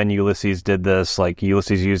uproar when Ulysses did this. Like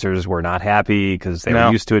Ulysses users were not happy because they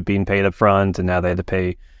were used to it being paid up front, and now they had to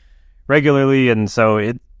pay regularly, and so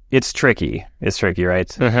it's tricky. It's tricky,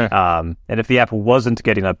 right? And if the app wasn't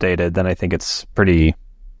getting updated, then I think it's pretty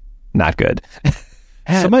not good.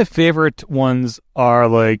 Some of my favorite ones are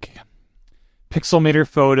like Pixelmator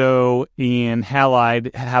Photo and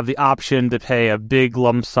Halide have the option to pay a big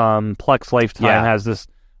lump sum. Plex Lifetime has this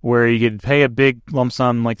where you could pay a big lump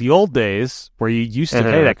sum like the old days where you used to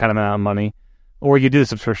pay that kind of amount of money, or you do the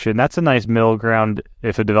subscription. That's a nice middle ground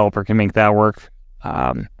if a developer can make that work.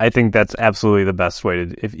 I think that's absolutely the best way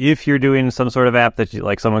to if you're doing some sort of app that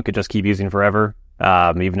like someone could just keep using forever.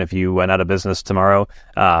 Even if you went out of business tomorrow,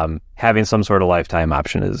 having some sort of lifetime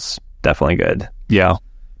option is definitely good. Yeah.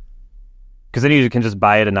 Because then you can just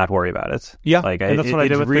buy it and not worry about it. Yeah, like and that's what I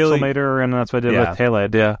did with Pixelmator, and that's what I did with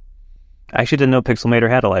Halide, yeah. I actually didn't know Pixelmator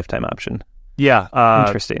had a lifetime option. Yeah.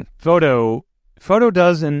 Interesting. Photo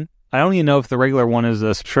does, and I don't even know if the regular one is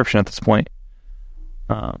a subscription at this point.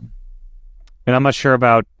 And I'm not sure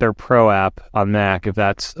about their Pro app on Mac, if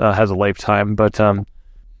that has a lifetime, but...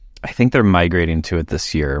 I think they're migrating to it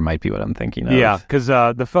this year, might be what I'm thinking of. Yeah, because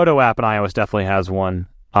the Photo app in iOS definitely has one.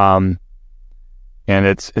 And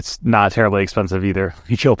it's not terribly expensive either.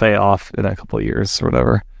 You'll pay it off in a couple of years or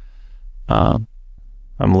whatever. I'm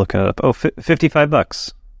looking it up. Oh,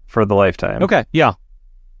 $55 for the lifetime. Okay, yeah.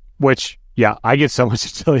 Which, yeah, I get so much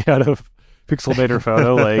utility out of Pixelmator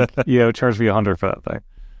Photo. Like, charge me $100 for that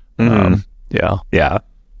thing. Yeah.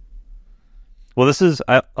 Well,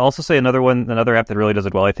 I also say another app that really does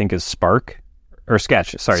it well, I think, is Spark or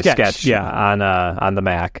Sketch. Sorry, Sketch. Yeah, on the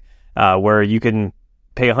Mac, where you can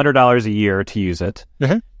pay $100 a year to use it,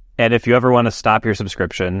 and if you ever want to stop your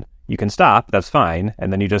subscription, you can stop. That's fine,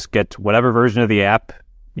 and then you just get whatever version of the app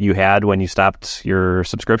you had when you stopped your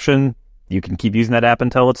subscription. You can keep using that app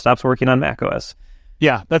until it stops working on macOS.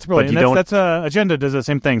 Yeah, that's brilliant. And that's Agenda does the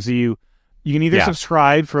same thing. So you can either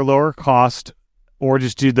subscribe for a lower cost, or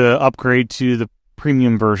just do the upgrade to the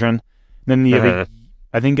premium version. Then you have,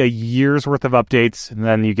 I think, a year's worth of updates, and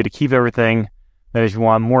then you get to keep everything. Then if you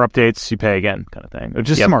want more updates, you pay again, kind of thing. It's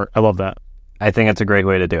just smart. I love that. I think it's a great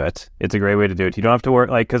way to do it. You don't have to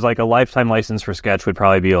worry, because a lifetime license for Sketch would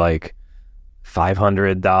probably be like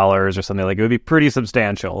 $500 or something. Like, it would be pretty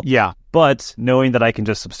substantial. Yeah. But knowing that I can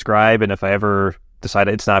just subscribe, and if I ever decide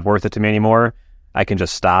it's not worth it to me anymore, I can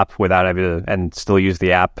just stop without having to, and still use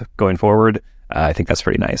the app going forward. I think that's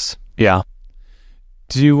pretty nice. Yeah.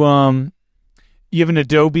 Do you have an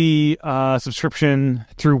Adobe subscription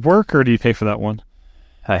through work, or do you pay for that one?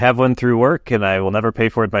 I have one through work, and I will never pay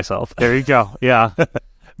for it myself. There you go. Yeah.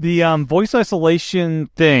 The voice isolation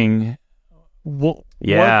thing.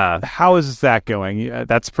 How is that going?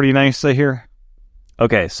 That's pretty nice, I hear.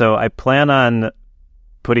 Okay, so I plan on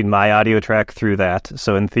putting my audio track through that.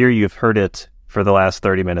 So in theory, you've heard it for the last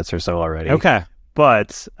 30 minutes or so already. Okay.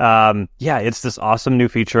 But, it's this awesome new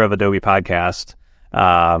feature of Adobe Podcast.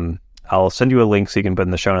 I'll send you a link so you can put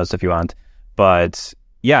in the show notes if you want. But,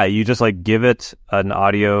 you just, give it an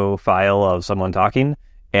audio file of someone talking,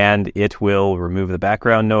 and it will remove the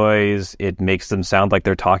background noise. It makes them sound like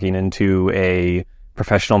they're talking into a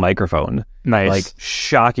professional microphone. Nice.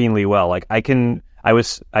 Shockingly well. I did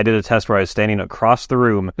a test where I was standing across the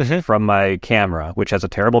room from my camera, which has a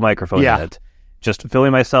terrible microphone in it. Just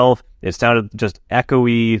filming myself, it sounded just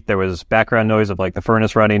echoey. There was background noise of the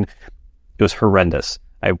furnace running. It was horrendous.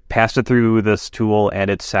 I passed it through this tool, and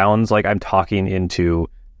it sounds like I'm talking into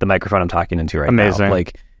the microphone I'm talking into right now. Amazing.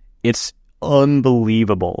 It's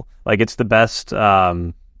unbelievable. It's the best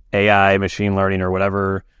AI machine learning or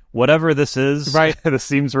whatever this is. Right. This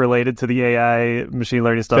seems related to the AI machine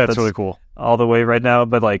learning stuff. That's really cool. All the way right now,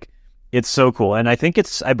 but it's so cool. And I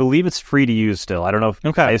believe it's free to use still. I don't know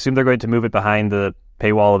if, I assume they're going to move it behind the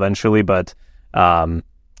paywall eventually, but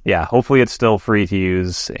yeah, hopefully it's still free to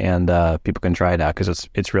use and people can try it out because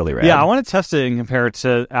it's really rad. Yeah, I want to test it and compare it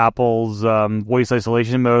to Apple's voice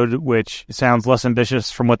isolation mode, which sounds less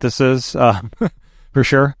ambitious from what this is, for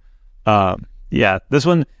sure. Yeah, this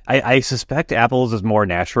one, I suspect Apple's is more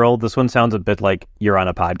natural. This one sounds a bit like you're on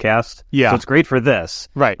a podcast. Yeah. So it's great for this.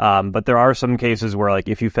 Right. But there are some cases where, like,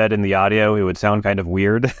 if you fed in the audio, it would sound kind of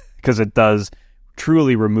weird because it does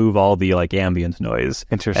truly remove all the, like, ambient noise.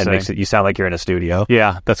 Interesting. And makes it, you sound like you're in a studio.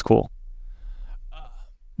 Yeah, that's cool.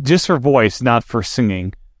 Just for voice, not for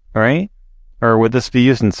singing, right? Or would this be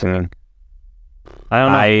used in singing? I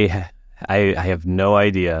don't know. I have no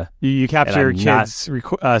idea. You capture your kids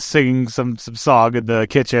singing some song in the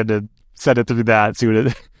kitchen and send it through that, see what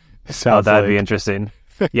it sounds that'd like. be interesting.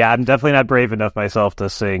 Yeah, I'm definitely not brave enough myself to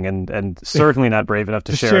sing and certainly not brave enough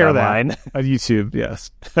to share it online. That on YouTube,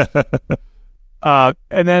 yes.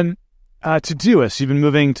 And then Todoist, you've been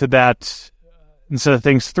moving to that instead of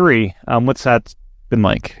Things 3. What's that been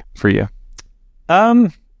like for you?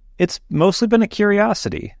 It's mostly been a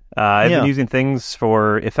curiosity. I've been using Things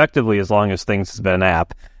for effectively as long as Things has been an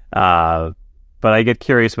app. But I get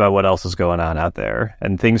curious about what else is going on out there.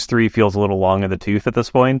 And Things 3 feels a little long in the tooth at this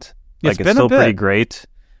point. Like, it's still pretty great,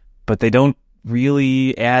 but they don't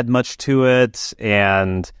really add much to it.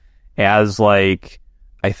 And as, like,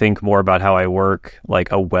 I think more about how I work,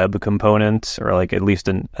 like a web component or like at least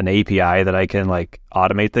an API that I can like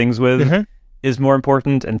automate things with is more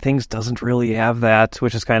important. And Things doesn't really have that,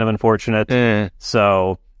 which is kind of unfortunate.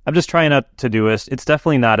 So I'm just trying out Todoist. It's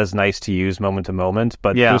definitely not as nice to use moment to moment,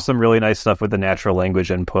 but there's some really nice stuff with the natural language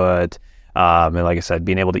input. And like I said,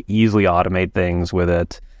 being able to easily automate things with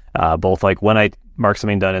it, both like when I mark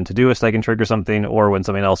something done in Todoist, I can trigger something, or when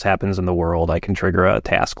something else happens in the world, I can trigger a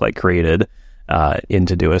task like created in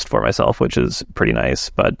Todoist for myself, which is pretty nice.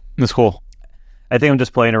 But it's cool. I think I'm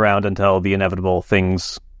just playing around until the inevitable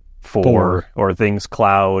Things 4 or Things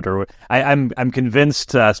Cloud, or I'm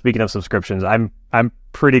convinced. Speaking of subscriptions, I'm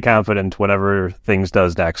pretty confident whatever Things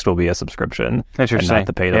does next will be a subscription, and not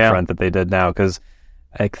the paid upfront that they did now. Because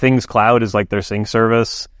like Things Cloud is like their sync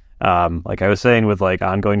service. Like I was saying, with like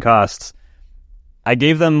ongoing costs, I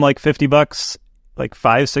gave them like $50 like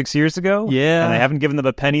 5-6 years ago. Yeah, and I haven't given them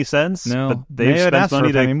a penny since. No, but they've spent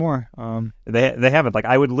money anymore. They haven't. Like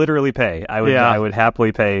I would literally pay. I would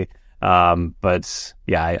happily pay. But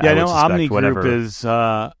I know Omni Group is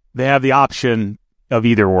they have the option of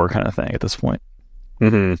either or kind of thing at this point.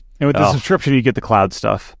 And with the subscription, you get the cloud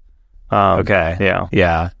stuff. Okay.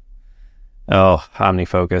 Yeah. Oh,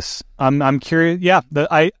 OmniFocus. I'm curious. Yeah.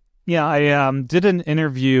 I did an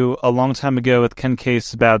interview a long time ago with Ken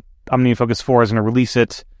Case about OmniFocus 4 is going to release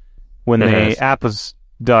it when the app was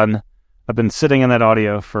done. I've been sitting in that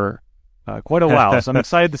audio for quite a while, so I'm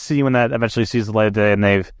excited to see when that eventually sees the light of day and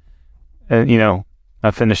they've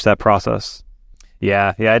finished that process.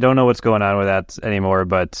 Yeah, I don't know what's going on with that anymore,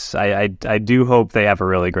 but I do hope they have a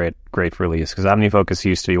really great release, because OmniFocus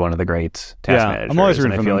used to be one of the great task managers. I'm always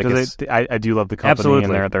rooting for them because I do love the company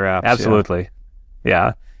and their apps. Absolutely. Yeah.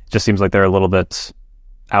 It just seems like they're a little bit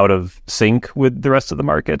out of sync with the rest of the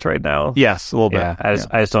market right now. Yes, a little bit. Yeah,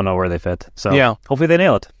 I just don't know where they fit. So hopefully they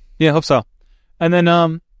nail it. Yeah, hope so. And then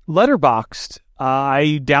Letterboxd.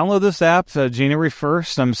 I downloaded this app January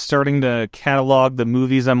 1st. I'm starting to catalog the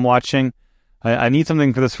movies I'm watching. I need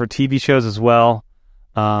something for this for TV shows as well.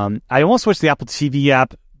 I almost wish the Apple TV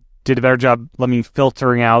app did a better job letting me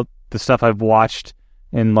filtering out the stuff I've watched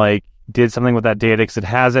and like did something with that data, because it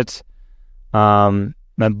has it. So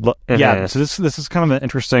this is kind of an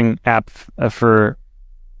interesting app for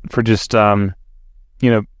just cataloging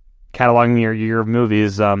your year of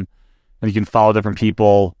movies. And you can follow different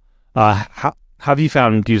people. How have you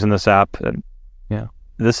found using this app?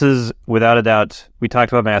 This is without a doubt. We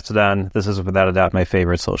talked about Mastodon. This is without a doubt my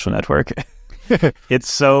favorite social network.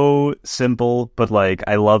 It's so simple, but like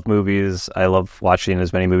I love movies. I love watching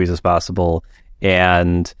as many movies as possible,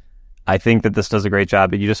 and I think that this does a great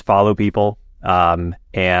job. You just follow people.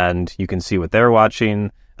 And you can see what they're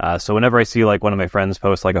watching. So whenever I see like one of my friends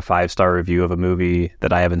post like a 5-star review of a movie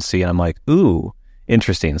that I haven't seen, I'm like, ooh,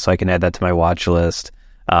 interesting. So I can add that to my watch list.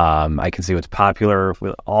 I can see what's popular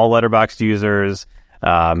with all Letterboxd users.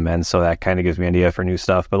 And so that kind of gives me an idea for new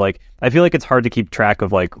stuff. But like, I feel like it's hard to keep track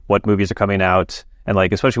of like what movies are coming out, and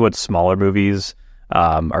like, especially what smaller movies,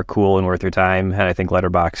 are cool and worth your time. And I think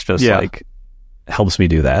Letterboxd just like helps me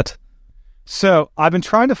do that. So I've been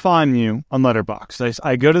trying to find you on Letterboxd.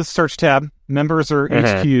 I go to the search tab, members or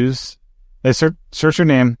HQs. I search your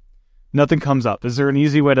name. Nothing comes up. Is there an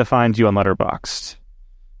easy way to find you on Letterboxd?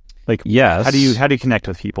 Like, yes. How do you connect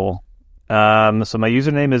with people? So my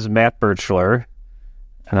username is Matt Birchler,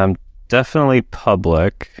 and I'm definitely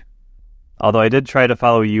public. Although I did try to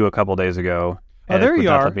follow you a couple days ago. Oh, there you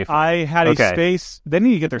are. I had a space. They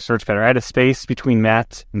need to get their search better. I had a space between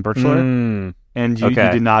Matt and Birchler, and you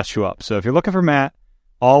did not show up. So if you're looking for Matt,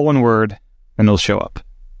 all one word, and it'll show up.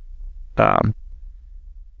 Let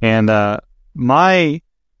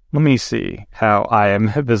me see how I am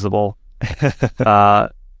visible.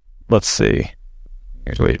 Let's see.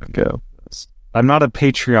 Here's where you can go. I'm not a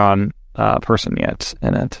Patreon person yet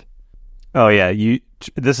in it. Oh yeah,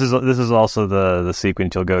 This is also the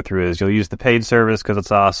sequence you'll go through. Is you'll use the paid service because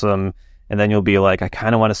it's awesome, and then you'll be like, I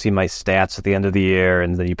kind of want to see my stats at the end of the year,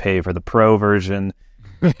 and then you pay for the pro version,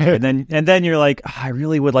 and then you're like, I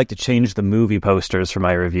really would like to change the movie posters for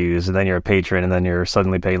my reviews, and then you're a patron, and then you're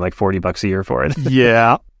suddenly paying like $40 a year for it.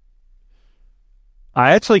 Yeah,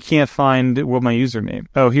 I actually can't find what my username.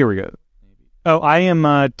 Oh, here we go. Oh, I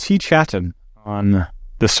am T Chatton on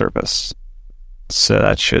this service, so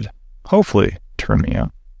that should hopefully turn me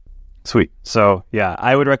out. Sweet. So yeah,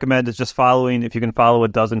 I would recommend it's just following. If you can follow a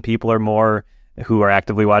dozen people or more who are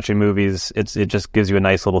actively watching movies, it just gives you a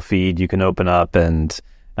nice little feed you can open up and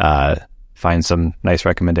find some nice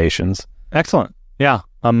recommendations. Excellent. Yeah,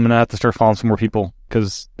 I'm gonna have to start following some more people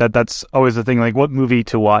because that's always the thing. Like, what movie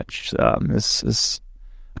to watch is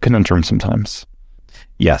a conundrum sometimes.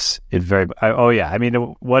 Yes, I mean,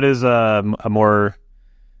 what is a more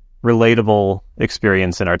relatable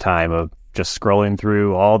experience in our time of just scrolling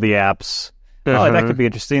through all the apps? Oh, that could be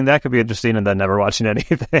interesting. That could be interesting, and then never watching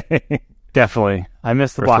anything. Definitely, I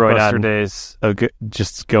miss the Blockbuster days of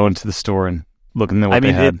just going to the store and looking at what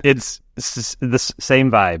they had. It's the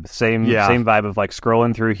same vibe, same vibe of like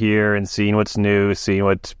scrolling through here and seeing what's new, seeing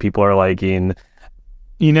what people are liking.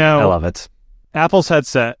 You know, I love it. Apple's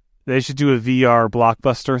headset. They should do a VR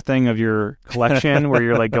Blockbuster thing of your collection where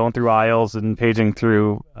you're like going through aisles and paging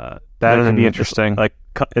through. That would be interesting.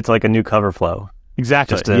 It's like a new cover flow.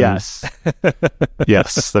 Exactly. Yes.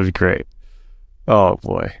 Yes, that'd be great. Oh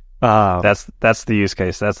boy. That's the use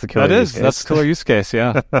case. That's the killer use case. That's the killer use case,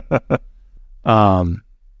 yeah.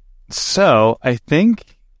 So I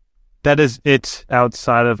think that is it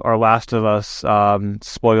outside of our Last of Us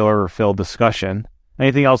spoiler-filled discussion.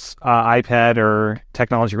 Anything else iPad or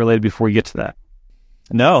technology related before we get to that?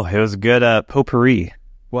 No, it was a good potpourri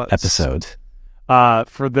episode.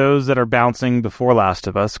 For those that are bouncing before Last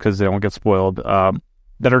of Us, because they don't get spoiled,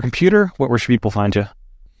 that are computer, where should people find you?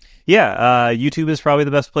 Yeah, YouTube is probably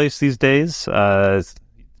the best place these days.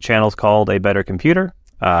 Channel's called A Better Computer,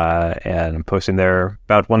 and I'm posting there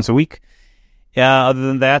about once a week. Other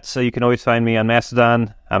than that, so you can always find me on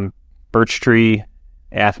Mastodon. I'm Birchtree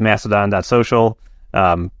at mastodon.social.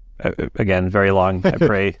 Again, very long. I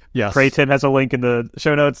pray. Yes. Pray Tim has a link in the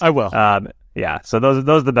show notes. I will. Yeah. So those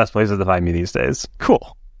are the best places to find me these days.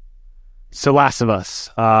 Cool. So Last of Us.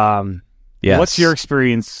 Yes. What's your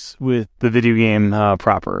experience with the video game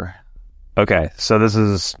proper? Okay. So this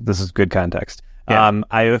is good context. Yeah.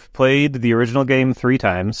 I have played the original game 3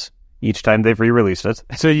 times. Each time they've re-released it.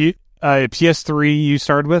 So you PS3 you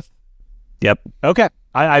started with? Yep. Okay.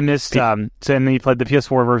 I missed. And then you played the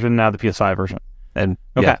PS4 version, now the PS5 version. And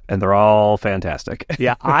okay, and they're all fantastic.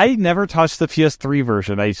 Yeah, I never touched the PS3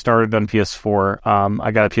 version. I started on PS4.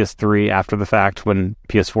 I got a PS3 after the fact when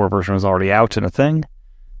PS4 version was already out and a thing.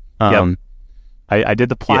 I did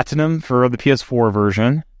the platinum for the PS4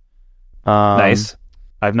 version. Nice.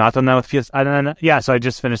 I've not done that with PS. So I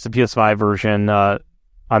just finished the PS5 version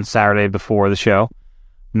on Saturday before the show,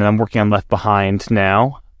 and then I'm working on Left Behind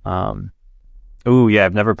now. Ooh, yeah,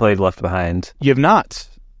 I've never played Left Behind. You have not?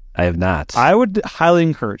 I have not. I would highly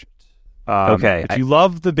encourage it. Okay. If you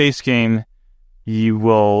love the base game, you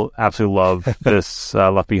will absolutely love this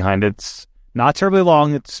Left Behind. It's not terribly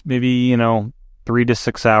long. It's maybe, 3 to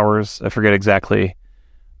 6 hours. I forget exactly.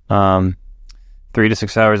 3 to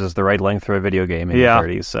 6 hours is the right length for a video game in the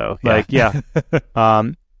 30s. So, yeah.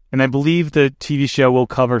 And I believe the TV show will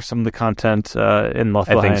cover some of the content in Left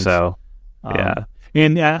Behind. I think so. Yeah.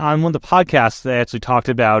 And on one of the podcasts, they actually talked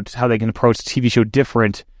about how they can approach the TV show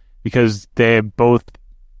different because they have both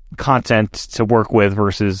content to work with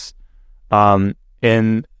versus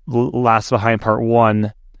in Last Behind Part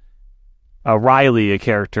 1, Riley, a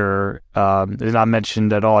character, is not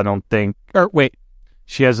mentioned at all, I don't think. Or wait,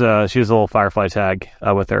 she has a little Firefly tag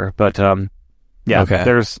with her, but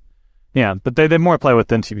okay. But they more play with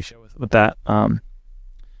than TV show with that.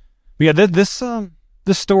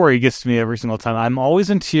 This story gets to me every single time. I'm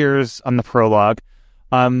always in tears on the prologue.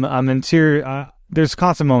 I'm in tears. There's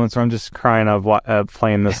constant moments where I'm just crying of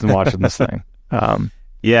playing this and watching this thing.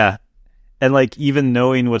 Yeah, and like even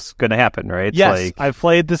knowing what's going to happen, right? Yes, like... I've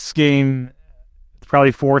played this game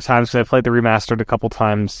probably 4 times because I played the remastered a couple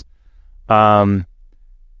times.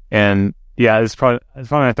 And yeah, it's probably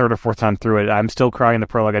my third or fourth time through it. I'm still crying in the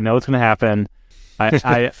prologue. I know it's going to happen.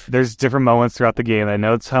 I there's different moments throughout the game. I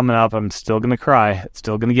know it's coming up. I'm still going to cry. It's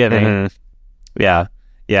still going to get me. Mm-hmm.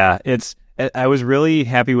 Yeah. I was really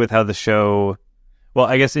happy with how the show. Well,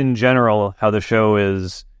 I guess in general, how the show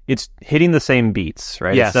is. It's hitting the same beats,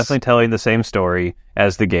 right? Yes. It's definitely telling the same story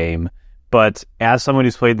as the game. But as someone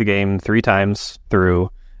who's played the game 3 times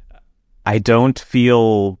through, I don't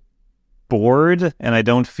feel bored, and I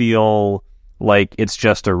don't feel like it's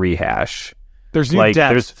just a rehash. There's new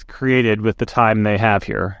depth created with the time they have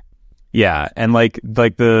here. Yeah, and like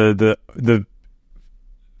the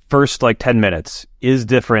first 10 minutes is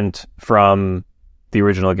different from the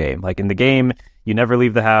original game. Like in the game, you never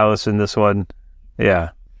leave the house. In this one, yeah.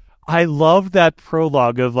 I love that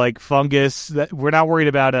prologue of fungus. That we're not worried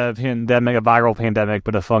about a pandemic, a viral pandemic,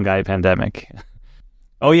 but a fungi pandemic.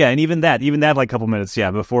 Oh yeah, and even that couple minutes,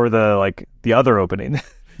 before the other opening. Yes.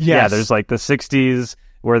 Yeah, there's the 60s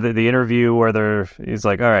where the interview where he's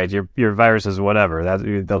like, all right, your virus is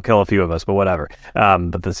whatever. They'll kill a few of us, but whatever.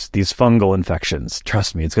 But these fungal infections,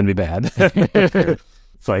 trust me, it's going to be bad.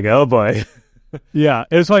 It's like, oh boy. Yeah,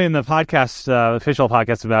 it was funny in the podcast, official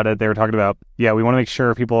podcast about it. They were talking about, we want to make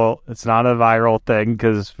sure it's not a viral thing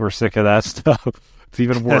because we're sick of that stuff. It's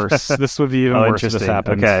even worse. This would be even worse if this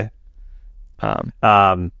happens. Okay.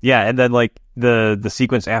 And then the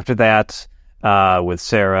sequence after that with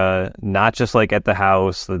Sarah, not just at the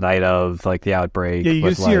house the night of the outbreak. Yeah, you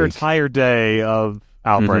can see her entire day of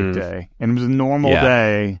outbreak day, and it was a normal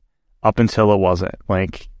day up until it wasn't.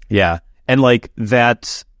 And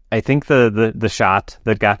that. I think the shot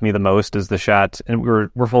that got me the most is the shot, and we're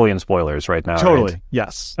fully in spoilers right now. Totally, right?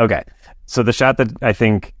 Yes. Okay, so the shot that I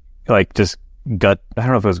think just gut. I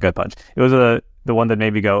don't know if it was a gut punch. It was the one that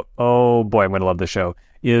made me go, "Oh boy, I'm going to love this show."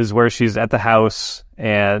 Is where she's at the house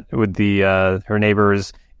and with her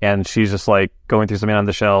neighbors, and she's just going through something on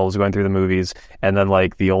the shelves, going through the movies, and then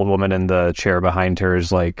the old woman in the chair behind her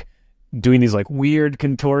is doing these weird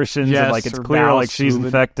contortions, and it's clear she's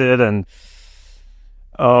infected and.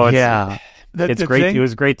 Oh, yeah. It's great. It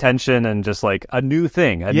was great tension and just a new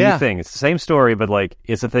thing. New thing. It's the same story, but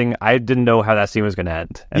it's a thing. I didn't know how that scene was going to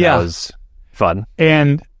end. And that was fun.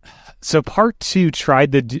 And so part 2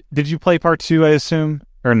 did you play part 2, I assume,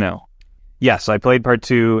 or no? Yes, I played part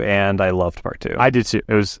 2 and I loved part 2. I did too.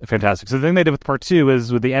 It was fantastic. So the thing they did with part 2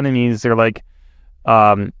 is with the enemies, they're Mike's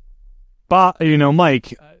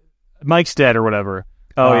dead or whatever.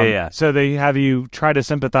 Oh, yeah. So they have you try to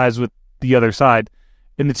sympathize with the other side.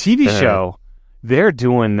 In the TV show, they're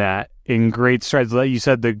doing that in great strides. Like you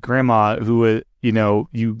said, the grandma who,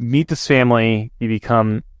 you meet this family, you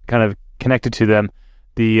become kind of connected to them.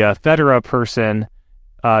 The Federa person,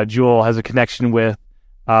 Jewel has a connection with,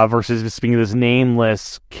 versus just being this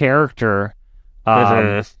nameless character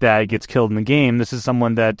that gets killed in the game. This is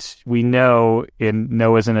someone that we know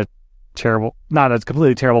isn't not a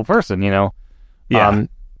completely terrible person, Yeah.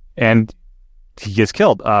 And he gets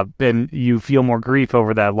killed, and you feel more grief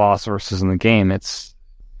over that loss versus in the game. It's,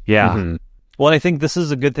 Mm-hmm. Well, and I think this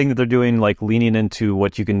is a good thing that they're doing, leaning into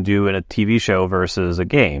what you can do in a TV show versus a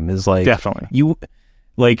game. Is definitely you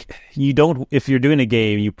don't. If you're doing a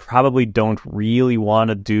game, you probably don't really want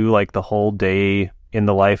to do the whole day in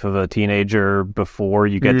the life of a teenager before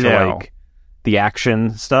you get to the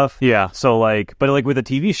action stuff. Yeah. So but with a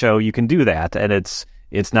TV show, you can do that, and it's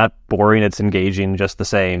not boring. It's engaging just the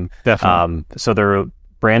same. Definitely. So they're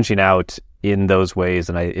branching out in those ways,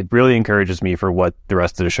 and it really encourages me for what the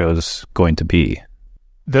rest of the show is going to be.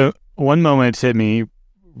 The one moment hit me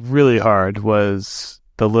really hard was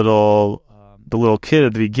the little kid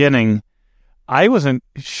at the beginning. I wasn't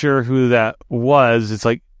sure who that was. It's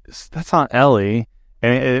that's not Ellie,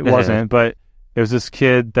 and it wasn't. But it was this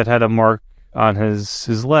kid that had a mark on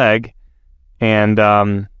his leg, and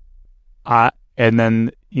And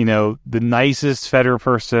then, the nicest Federer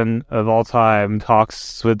person of all time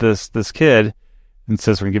talks with this kid and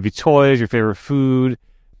says, we're going to give you toys, your favorite food.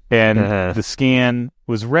 And the scan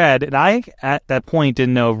was red. And I, at that point,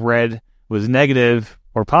 didn't know if red was negative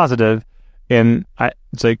or positive. And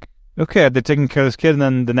it's okay, they're taking care of this kid. And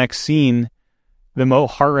then the next scene, the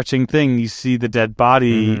most heart-wrenching thing, you see the dead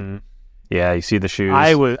body. Mm-hmm. Yeah, you see the shoes.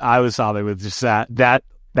 I was sobbing with just that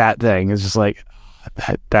thing. It's just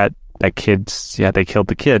that kid's, they killed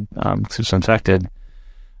the kid, because he was infected.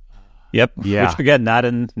 Yep. Yeah. Which again, not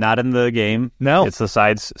in the game. No. It's the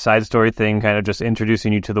side story thing, kind of just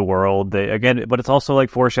introducing you to the world. But it's also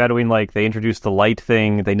foreshadowing. They introduce the light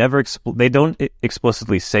thing. They don't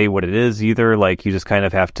explicitly say what it is either. You just kind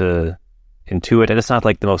of have to intuit, and it's not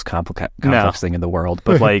the most complex thing in the world.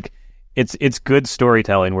 But it's good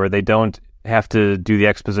storytelling where they don't have to do the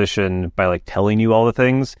exposition by like telling you all the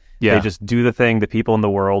things. Yeah. They just do the thing. The people in the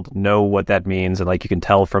world know what that means, and like you can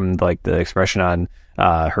tell from like the expression on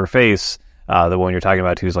her face, the one you're talking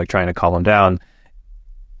about who's like trying to calm him down,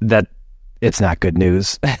 that it's not good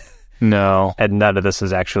news. No, and none of this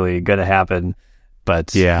is actually going to happen.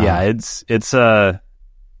 But it's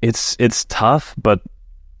tough. But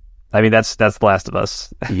I mean, that's The Last of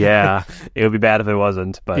Us. Yeah, it would be bad if it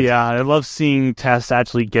wasn't. But yeah, I love seeing Tess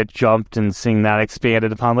actually get jumped and seeing that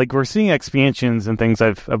expanded upon. Like we're seeing expansions and things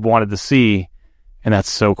I've wanted to see, and that's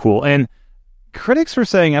so cool. And critics were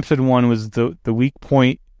saying episode 1 was the weak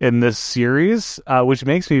point in this series, which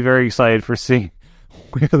makes me very excited for seeing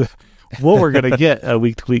what we're gonna get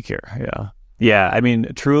week to week here. Yeah. I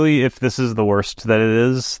mean, truly, if this is the worst that it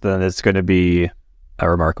is, then it's going to be a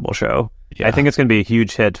remarkable show. Yeah. I think it's going to be a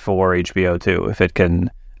huge hit for HBO too, if it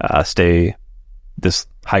can stay this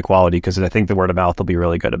high quality, because I think the word of mouth will be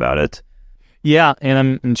really good about it. Yeah, and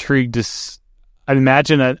I'm intrigued I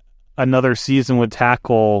imagine another season would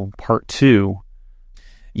tackle part 2.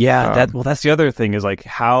 Yeah, that's the other thing is like,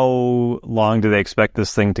 how long do they expect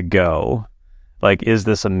this thing to go? Like, is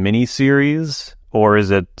this a mini series, or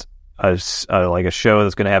is it like a show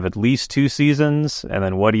that's going to have at least 2 seasons? And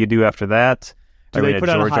then what do you do after that? Do they put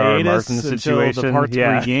on a hiatus until the part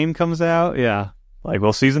 3 game comes out? Yeah. Like,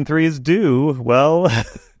 well, season 3 is due. Well,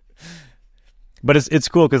 but it's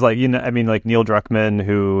cool because, like, you know, I mean, like Neil Druckmann,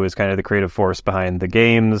 who is kind of the creative force behind the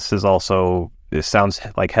games, is also, it sounds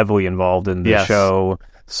like heavily involved in the show.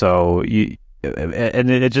 So you can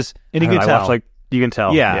tell. You can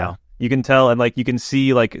tell. Yeah. You can tell, and like you can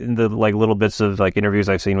see, like in the like little bits of like interviews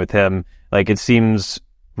I've seen with him, like it seems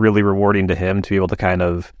really rewarding to him to be able to kind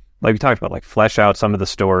of, like we talked about, like flesh out some of the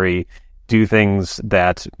story, do things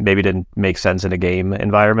that maybe didn't make sense in a game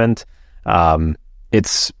environment.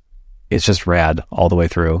 It's just rad all the way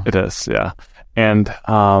through. It is, yeah. And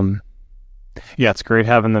it's great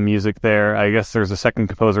having the music there. I guess there's a second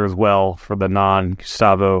composer as well for the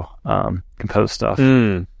non-Gustavo composed stuff.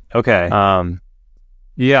 Okay.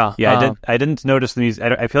 Yeah. I didn't notice the music.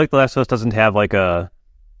 I feel like The Last of Us doesn't have like a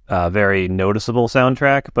very noticeable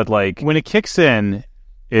soundtrack, but like when it kicks in,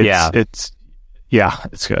 it's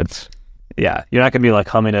good. Yeah, you're not gonna be like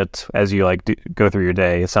humming it as you like go through your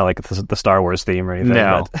day. It's not like it's the Star Wars theme or anything.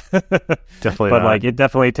 No, definitely. But like it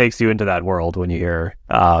definitely takes you into that world when you hear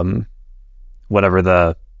whatever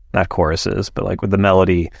the not chorus is, but like with the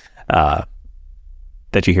melody that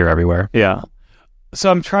you hear everywhere. Yeah. So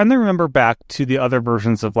I'm trying to remember back to the other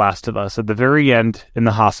versions of Last of Us. At the very end in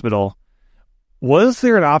the hospital, was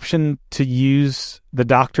there an option to use the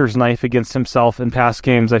doctor's knife against himself in past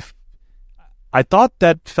games? I thought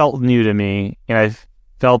that felt new to me, and I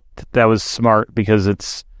felt that was smart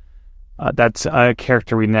because that's a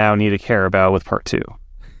character we now need to care about with part 2.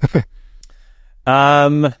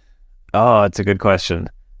 It's a good question.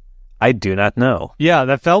 I do not know. Yeah,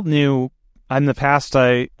 that felt new. In the past,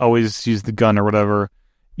 I always used the gun or whatever,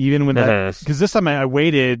 even when because this time I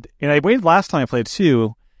waited, and I waited last time I played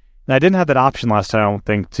 2, and I didn't have that option last time, I don't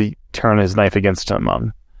think, to turn his knife against him.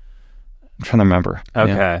 I'm trying to remember.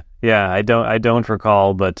 Okay. Yeah, I don't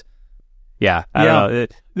recall, but yeah, I don't know.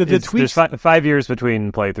 The tweaks, there's 5 years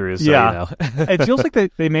between playthroughs, so you know. It feels like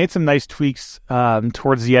they made some nice tweaks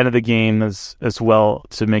towards the end of the game as well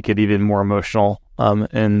to make it even more emotional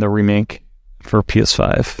in the remake for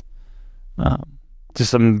PS5. Just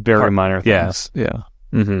some very minor things. Yeah.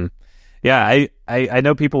 Mm-hmm. Yeah, I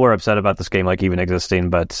know people were upset about this game like even existing,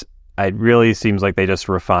 but it really seems like they just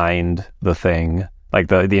refined the thing. Like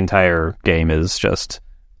the entire game is just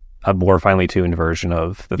a more finely tuned version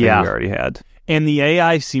of the thing we already had. And the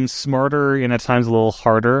AI seems smarter and at times a little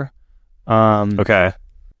harder. Okay.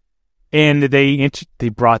 And they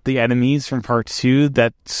brought the enemies from part 2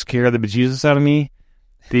 that scare the bejesus out of me.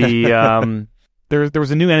 The there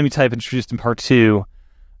was a new enemy type introduced in part 2.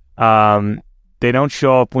 They don't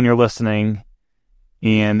show up when you're listening,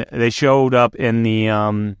 and they showed up in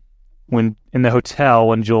the when in the hotel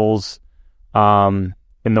when Joel's in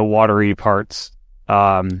the watery parts.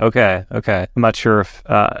 Okay. I'm not sure if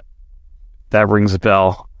that rings a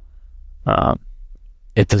bell.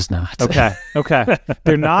 It does not. Okay.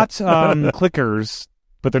 They're not clickers,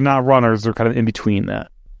 but they're not runners. They're kind of in between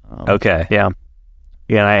that. Okay. Yeah.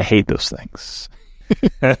 Yeah, and I hate those things.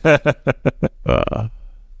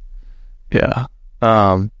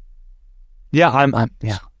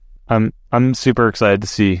 I'm super excited to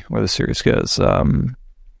see where the series goes.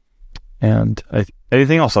 And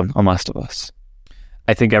anything else on Last of Us?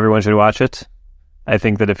 I think everyone should watch it. I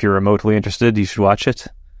think that if you're remotely interested, you should watch it.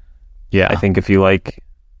 Yeah. I think if you like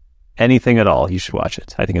anything at all, you should watch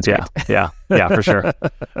it. I think it's great. Yeah, for sure.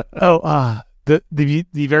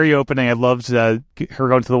 The very opening, I loved her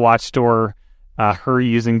going to the watch store, her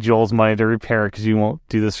using Joel's money to repair it because you won't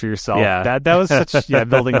do this for yourself. Yeah. That was such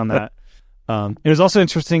building on that. It was also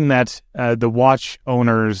interesting that the watch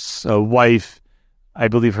owner's wife, I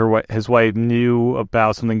believe his wife knew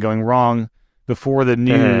about something going wrong before the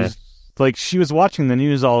news. Like, she was watching the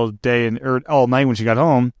news all day or all night when she got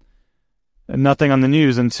home. And nothing on the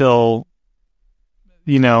news until,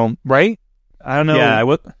 right? I don't know.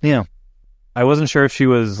 Yeah, I wasn't sure if she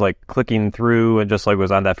was like clicking through and just like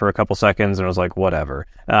was on that for a couple seconds and was like, whatever.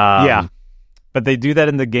 But they do that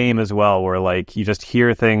in the game as well, where like you just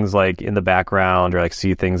hear things like in the background or like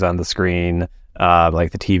see things on the screen,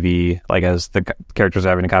 like the TV, like as the characters are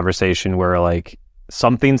having a conversation where like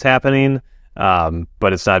something's happening,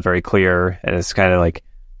 but it's not very clear, and it's kind of like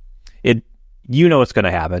it. You know what's going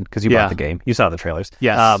to happen because you bought the game. You saw the trailers.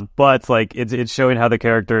 Yes. But like it's showing how the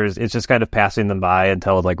characters, it's just kind of passing them by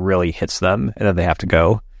until it like really hits them, and then they have to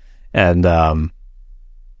go. And and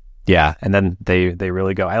then they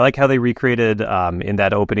really go. I like how they recreated in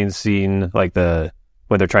that opening scene, like when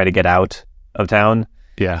they're trying to get out of town.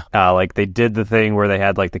 Yeah. Like they did the thing where they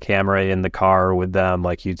had like the camera in the car with them,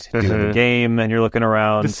 like you do in the game, and you're looking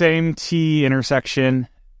around. The same T intersection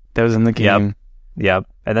that was in the game. Yep.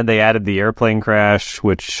 And then they added the airplane crash,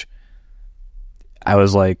 which I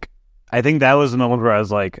was like, I think that was the moment where I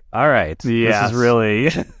was like, all right, this is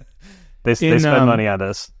really, they spend money on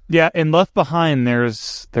this. Yeah, in Left Behind,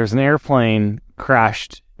 there's an airplane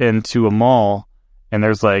crashed into a mall, and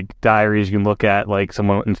there's like diaries you can look at, like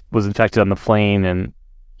someone was infected on the plane and,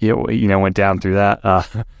 went down through that.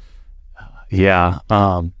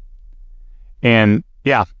 And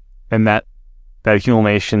that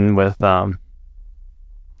accumulation with,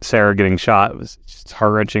 Sarah getting shot was just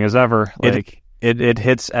heart-wrenching as ever. Like it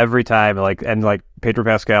hits every time. Like, and like Pedro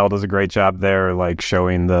Pascal does a great job there, like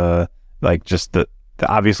showing the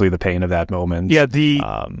obviously the pain of that moment. Yeah, the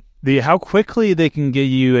how quickly they can get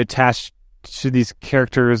you attached to these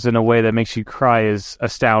characters in a way that makes you cry is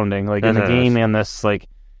astounding. Like in the game and this, like,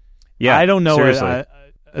 I don't know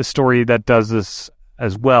a story that does this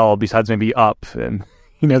as well besides maybe Up and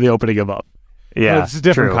the opening of Up. Yeah, it's a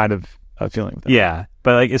different kind of feeling with that. Yeah,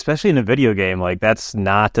 but like especially in a video game, like that's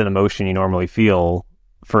not an emotion you normally feel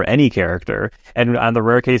for any character. And on the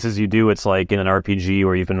rare cases you do, it's like in an RPG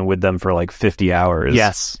where you've been with them for like 50 hours.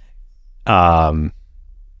 Yes. Certain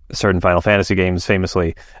Final Fantasy games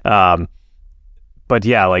famously. But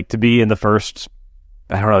yeah, like to be in the first,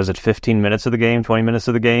 I don't know, is it 15 minutes of the game, 20 minutes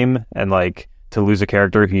of the game, and like to lose a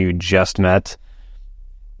character who you just met.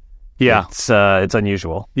 Yeah, it's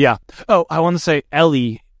unusual. Yeah. Oh, I want to say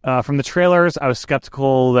Ellie. From the trailers, I was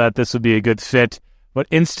skeptical that this would be a good fit, but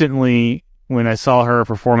instantly when I saw her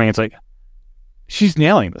performing, it's like, she's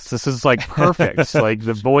nailing this. This is like perfect. Like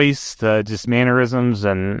the voice, the just mannerisms,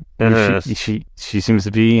 and she seems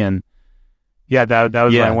to be. And yeah, that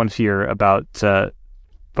was my one fear about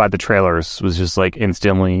by the trailers was just like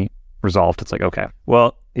instantly resolved. It's like, okay,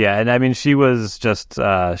 well, yeah, and I mean she was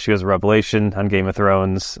a revelation on Game of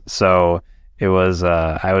Thrones, so. It was,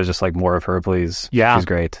 I was just like, more of her, please. Yeah. She's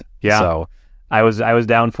great. Yeah. So I was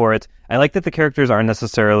down for it. I like that the characters aren't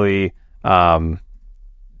necessarily dead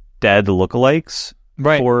lookalikes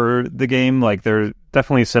for the game. Like, they're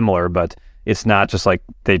definitely similar, but it's not just like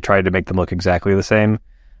they tried to make them look exactly the same,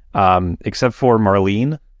 except for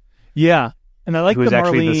Marlene. Yeah. And I like the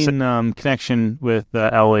Marlene connection with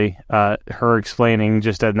Ellie, her explaining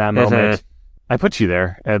just in that moment, I put you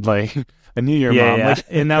there, and like... I knew your mom, like,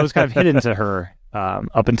 and that was kind of hidden to her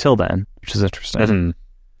up until then, which is interesting.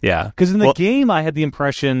 Yeah, because in the game, I had the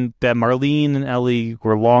impression that Marlene and Ellie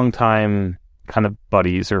were longtime kind of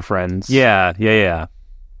buddies or friends. Yeah,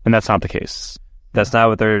 and that's not the case. That's not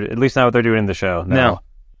what they're doing in the show. No.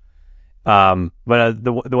 But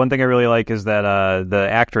the one thing I really like is that the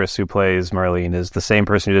actress who plays Marlene is the same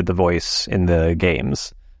person who did the voice in the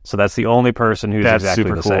games. So that's the only person who's exactly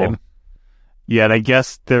the same. Yeah, and I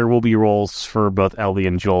guess there will be roles for both Ellie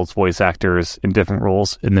and Joel's voice actors in different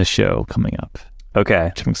roles in this show coming up. Okay,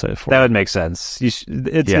 which I'm excited for. That would make sense. It's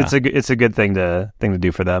a good thing to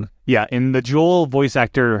do for them. Yeah, and the Joel voice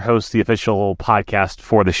actor hosts the official podcast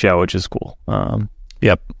for the show, which is cool.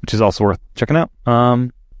 Which is also worth checking out.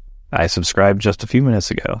 I subscribed just a few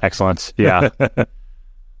minutes ago. Excellent. Yeah.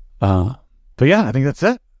 But yeah, I think that's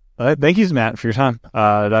it. Thank you, Matt, for your time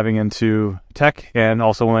diving into tech and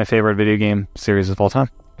also one of my favorite video game series of all time.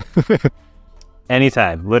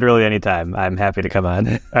 Anytime. Literally anytime. I'm happy to come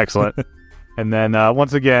on. Excellent. And then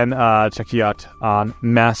once again, check you out on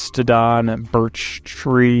Mastodon,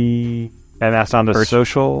 Birchtree, and Mastodon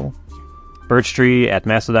social. Birchtree at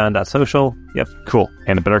Mastodon.social. Yep. Cool.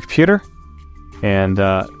 And a better computer. And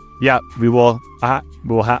we will.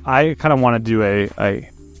 I kind of want to do a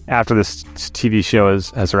after this TV show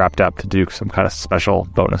has wrapped up to do some kind of special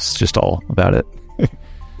bonus, just all about it.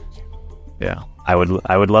 Yeah, I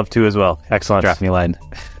would love to as well. Excellent. Draft me a line.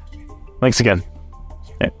 Thanks again.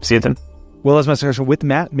 Okay, see you then. Well, as my discussion with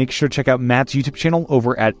Matt, make sure to check out Matt's YouTube channel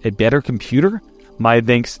over at A Better Computer. My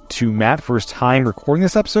thanks to Matt for his time recording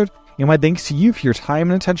this episode, and my thanks to you for your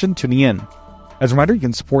time and attention tuning in. As a reminder, you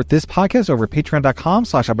can support this podcast over at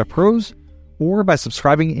patreon.com/iPadPros or by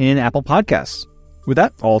subscribing in Apple Podcasts. With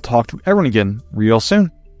that, I'll talk to everyone again real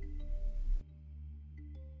soon.